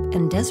Scholarship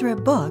and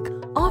Deseret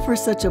book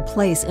offers such a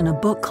place in a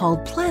book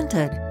called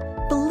Planted: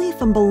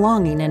 Belief and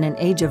Belonging in an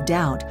Age of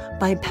Doubt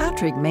by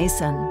Patrick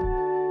Mason.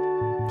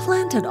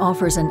 Planted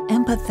offers an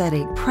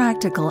empathetic,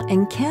 practical,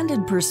 and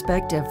candid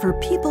perspective for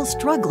people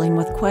struggling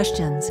with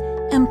questions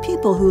and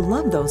people who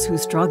love those who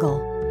struggle.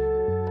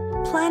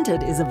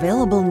 Planted is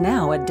available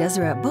now at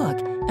Deseret Book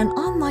and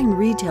online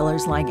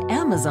retailers like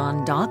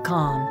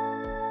Amazon.com.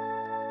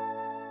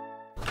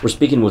 We're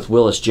speaking with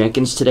Willis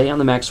Jenkins today on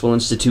the Maxwell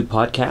Institute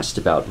podcast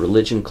about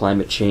religion,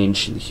 climate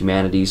change, the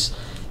humanities,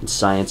 and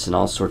science, and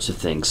all sorts of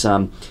things.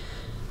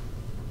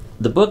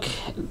 The book,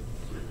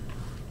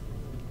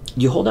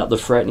 you hold out the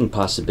frightening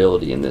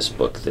possibility in this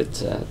book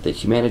that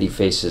humanity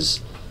faces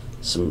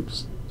some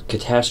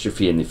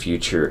catastrophe in the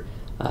future,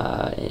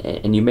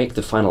 and you make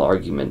the final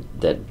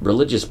argument that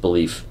religious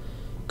belief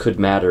could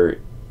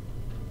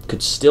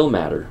still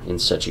matter in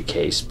such a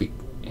case,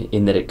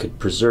 in that it could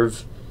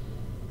preserve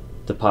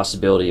the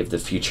possibility of the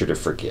future to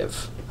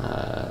forgive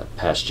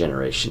past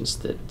generations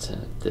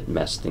that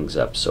messed things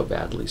up so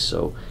badly.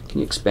 So can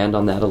you expand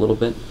on that a little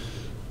bit?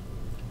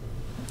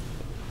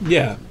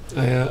 Yeah.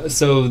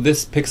 So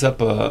this picks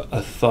up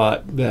a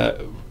thought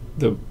that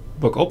the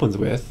book opens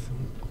with,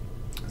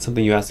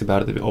 something you asked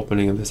about at the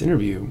opening of this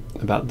interview,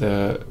 about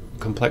the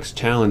complex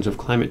challenge of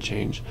climate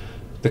change.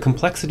 The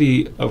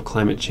complexity of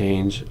climate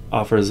change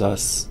offers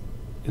us,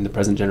 in the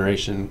present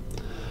generation,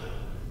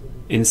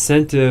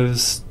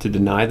 incentives to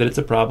deny that it's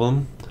a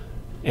problem,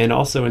 and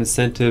also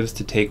incentives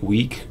to take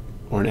weak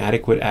or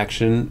inadequate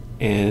action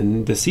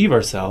and deceive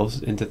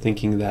ourselves into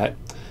thinking that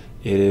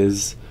it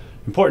is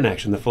important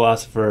action. The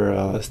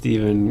philosopher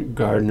Stephen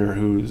Gardner,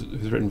 who's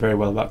written very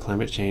well about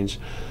climate change,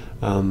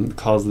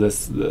 calls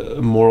this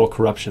the moral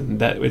corruption,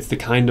 that it's the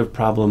kind of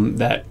problem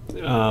that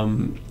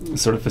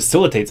sort of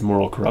facilitates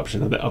moral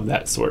corruption of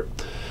that sort.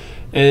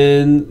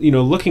 And,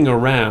 looking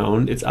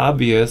around, it's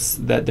obvious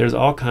that there's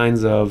all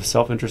kinds of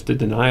self-interested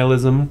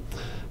denialism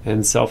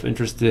and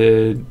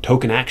self-interested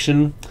token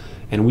action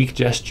and weak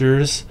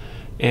gestures.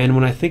 And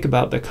when I think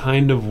about the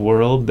kind of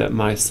world that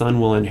my son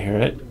will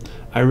inherit,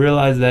 I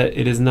realize that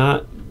it is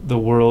not the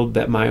world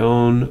that my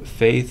own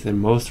faith and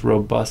most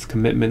robust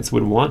commitments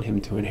would want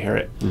him to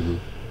inherit. Mm-hmm.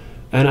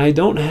 And I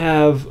don't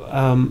have,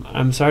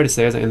 I'm sorry to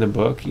say, as I end the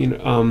book,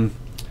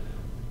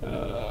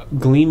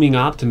 gleaming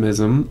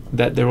optimism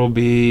that there will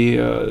be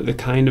the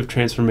kind of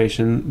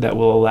transformation that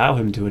will allow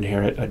him to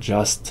inherit a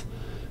just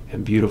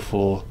and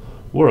beautiful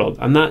world.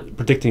 I'm not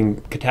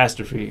predicting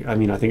catastrophe. I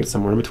think it's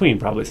somewhere in between,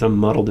 probably some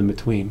muddled in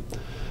between.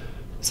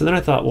 So then I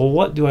thought, well,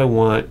 what do I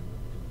want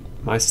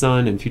my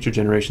son and future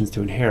generations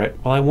to inherit?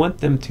 Well, I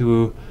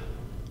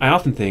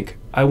often think,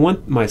 I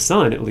want my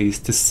son at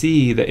least to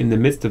see that in the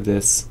midst of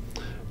this,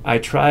 I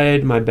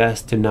tried my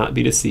best to not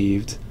be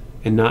deceived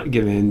and not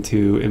give in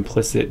to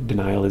implicit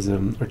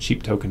denialism or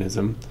cheap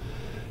tokenism.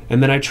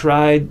 And then I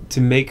tried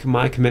to make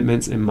my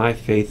commitments and my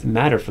faith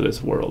matter for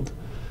this world.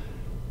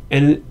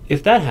 And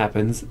if that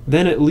happens,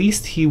 then at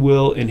least he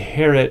will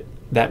inherit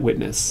that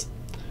witness.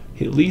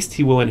 At least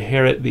he will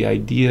inherit the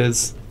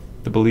ideas,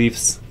 the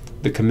beliefs,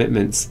 the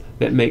commitments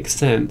that make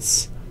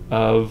sense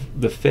of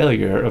the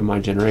failure of my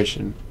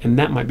generation. And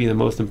that might be the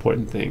most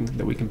important thing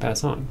that we can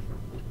pass on.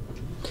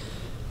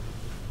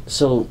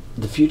 So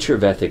the future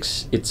of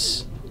ethics,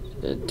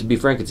 to be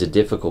frank, it's a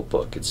difficult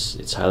book.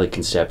 It's highly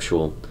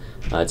conceptual.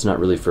 It's not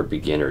really for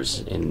beginners,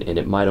 and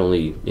it might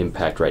only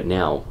impact right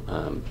now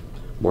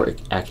more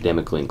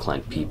academically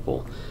inclined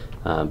people.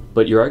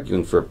 But you're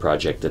arguing for a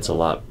project that's a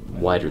lot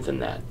wider than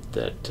that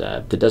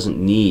doesn't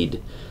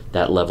need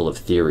that level of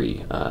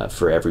theory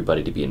for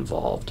everybody to be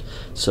involved.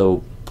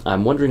 So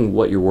I'm wondering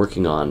what you're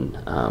working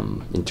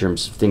on in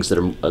terms of things that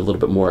are a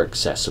little bit more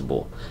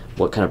accessible.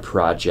 What kind of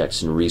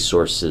projects and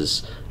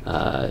resources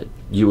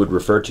you would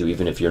refer to,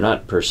 even if you're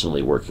not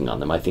personally working on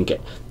them. I think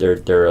there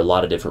are a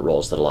lot of different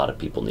roles that a lot of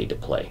people need to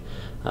play.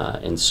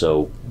 And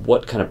so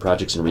what kind of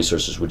projects and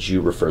resources would you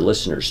refer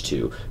listeners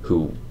to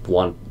who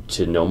want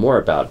to know more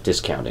about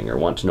discounting or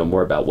want to know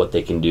more about what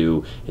they can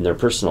do in their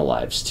personal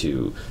lives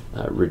to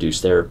reduce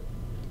their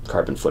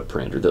carbon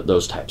footprint or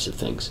those types of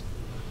things?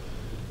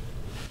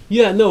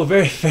 Yeah, no,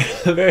 very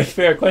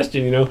fair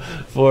question.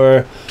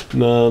 For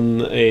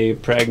a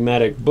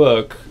pragmatic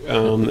book,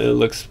 it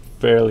looks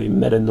fairly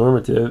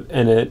meta-normative,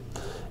 and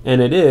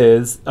it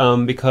is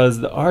because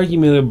the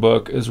argument of the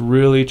book is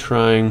really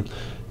trying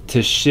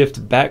to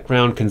shift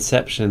background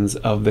conceptions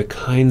of the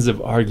kinds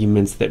of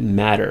arguments that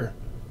matter,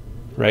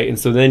 right? And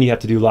so then you have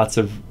to do lots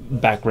of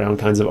background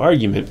kinds of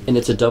argument. And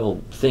it's a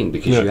double thing,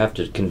 because you have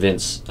to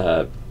convince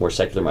more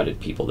secular-minded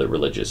people that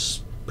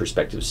religious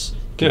perspectives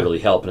can really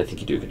help, and I think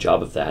you do a good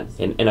job of that.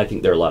 And I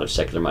think there are a lot of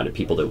secular-minded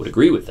people that would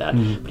agree with that,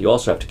 but you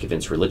also have to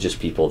convince religious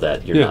people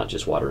that you're not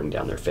just watering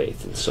down their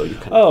faith. And so you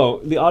kind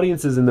of... the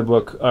audiences in the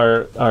book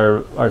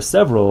are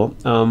several,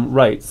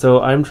 right?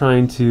 So I'm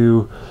trying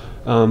to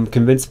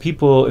convince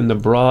people in the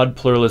broad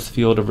pluralist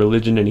field of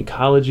religion and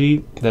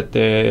ecology that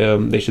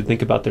they should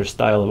think about their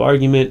style of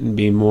argument and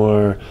be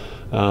more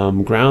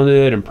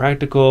grounded and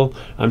practical.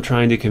 I'm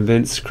trying to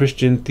convince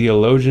Christian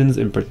theologians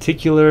in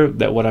particular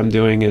that what I'm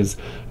doing is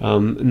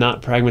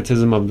not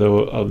pragmatism of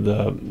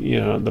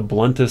the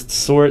bluntest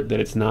sort, that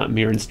it's not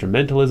mere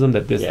instrumentalism,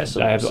 that this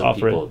I have to offer.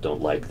 Some people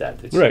don't like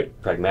that. It's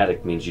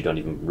pragmatic means you don't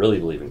even really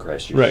believe in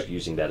Christ. You're just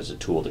using that as a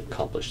tool to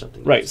accomplish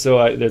something. Right.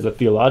 So there's a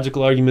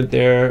theological argument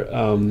there,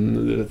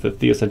 the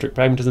theocentric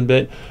pragmatism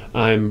bit.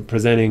 I'm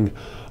presenting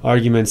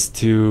arguments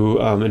to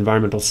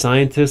environmental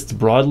scientists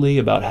broadly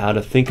about how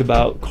to think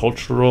about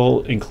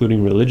cultural,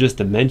 including religious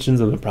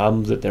dimensions of the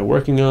problems that they're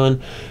working on.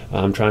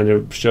 I'm trying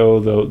to show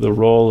the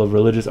role of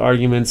religious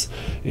arguments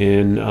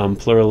in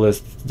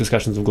pluralist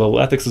discussions of global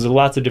ethics. There's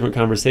lots of different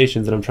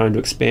conversations, and I'm trying to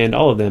expand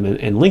all of them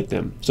and link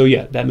them. So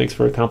yeah, that makes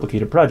for a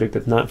complicated project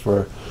that's not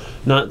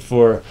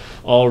for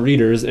all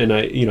readers, and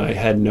I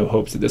had no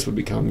hopes that this would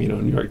become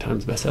New York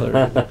Times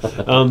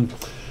bestseller.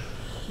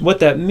 What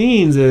that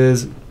means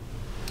is,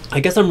 I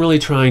guess I'm really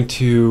trying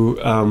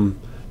to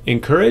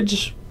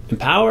encourage,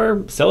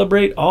 empower,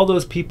 celebrate all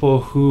those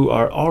people who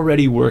are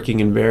already working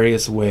in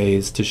various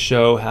ways to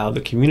show how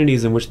the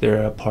communities in which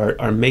they're a part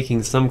are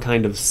making some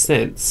kind of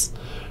sense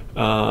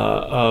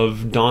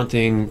of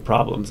daunting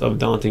problems, of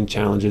daunting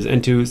challenges,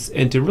 and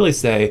to really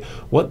say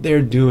what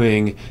they're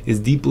doing is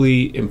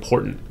deeply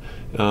important.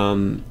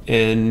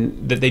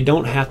 And that they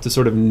don't have to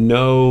sort of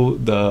know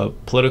the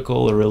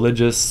political or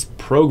religious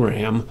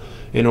program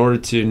in order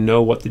to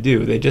know what to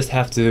do. They just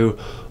have to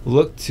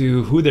look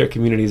to who their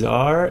communities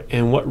are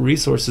and what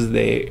resources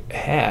they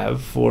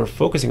have for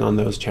focusing on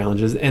those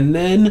challenges. And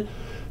then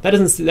that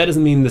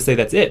doesn't mean to say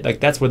that's it. Like,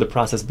 that's where the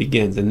process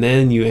begins. And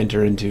then you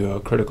enter into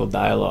a critical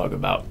dialogue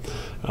about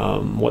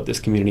what this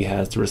community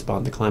has to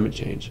respond to climate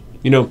change.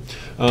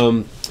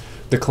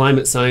 The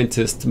climate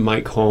scientist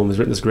Mike Holm has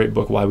written this great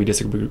book, Why We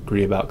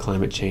Disagree About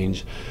Climate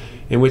Change,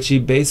 in which he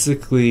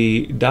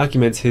basically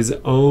documents his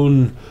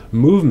own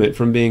movement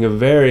from being a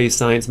very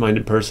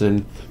science-minded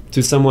person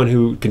to someone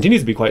who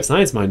continues to be quite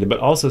science-minded, but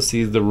also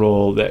sees the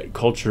role that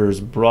cultures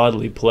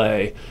broadly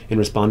play in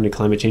responding to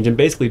climate change, and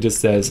basically just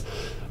says,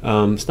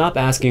 stop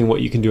asking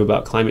what you can do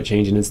about climate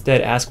change and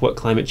instead ask what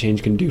climate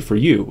change can do for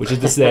you, which is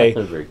to say,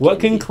 what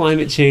can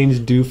climate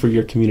change do for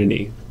your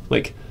community?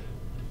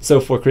 So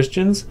for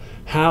Christians,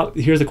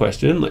 here's the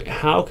question,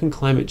 how can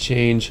climate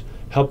change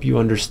help you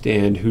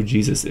understand who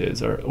Jesus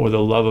is or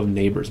the love of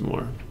neighbors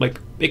more?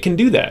 It can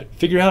do that.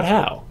 Figure out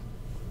how.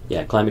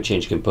 Yeah, climate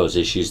change can pose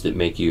issues that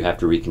make you have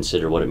to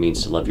reconsider what it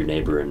means to love your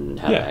neighbor and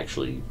how to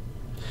actually...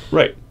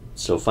 Right.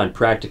 So find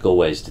practical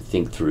ways to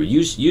think through.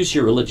 Use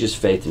your religious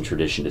faith and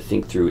tradition to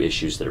think through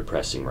issues that are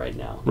pressing right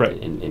now.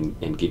 Right.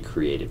 And get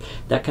creative.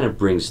 That kind of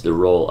brings the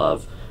role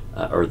of,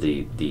 or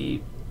the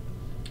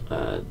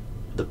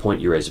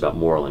point you raised about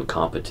moral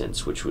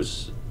incompetence, which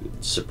was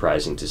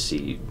surprising to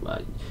see.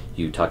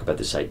 You talk about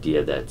this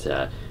idea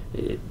that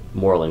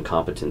moral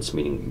incompetence,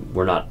 meaning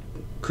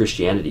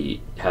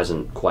Christianity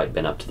hasn't quite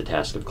been up to the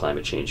task of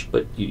climate change,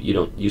 but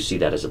you see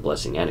that as a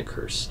blessing and a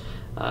curse.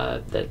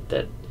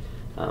 That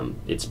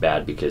it's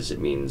bad because it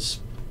means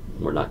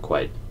we're not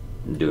quite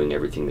doing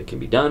everything that can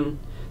be done,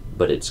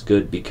 but it's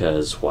good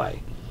because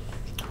why?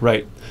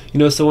 Right.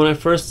 So when I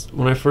first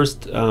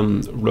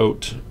used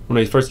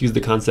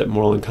the concept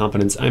moral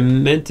incompetence, I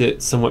meant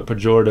it somewhat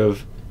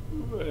pejoratively.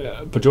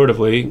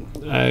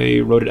 I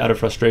wrote it out of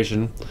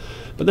frustration.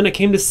 But then I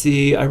came to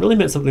see I really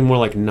meant something more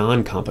like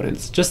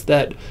non-competence. Just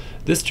that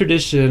this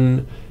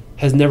tradition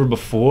has never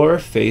before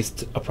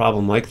faced a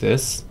problem like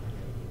this.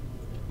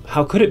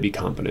 How could it be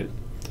competent?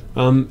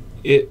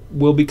 It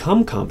will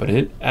become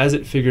competent as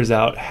it figures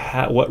out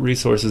what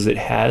resources it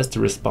has to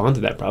respond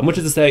to that problem, which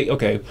is to say,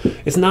 okay,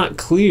 it's not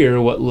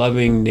clear what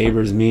loving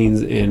neighbors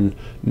means in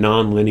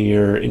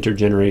non-linear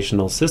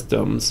intergenerational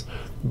systems,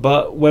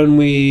 but when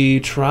we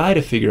try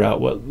to figure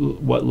out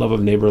what love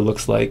of neighbor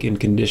looks like in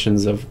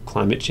conditions of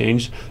climate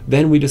change,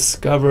 then we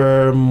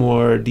discover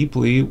more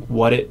deeply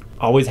what it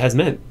always has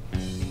meant.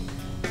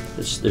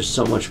 There's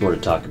so much more to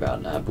talk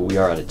about, but we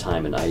are out of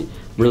time, and I'm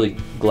really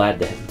glad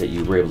that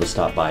you were able to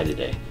stop by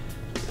today.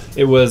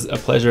 It was a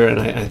pleasure,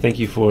 and I thank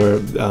you for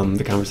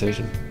the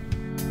conversation.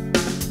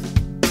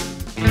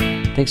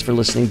 Thanks for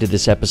listening to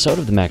this episode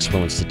of the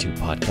Maxwell Institute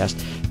podcast.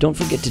 Don't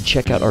forget to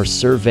check out our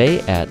survey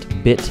at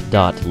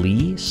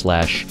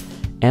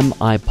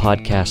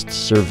bit.ly/MIPodcast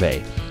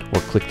survey, or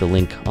click the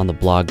link on the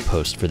blog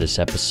post for this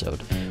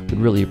episode. We'd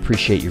really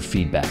appreciate your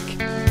feedback.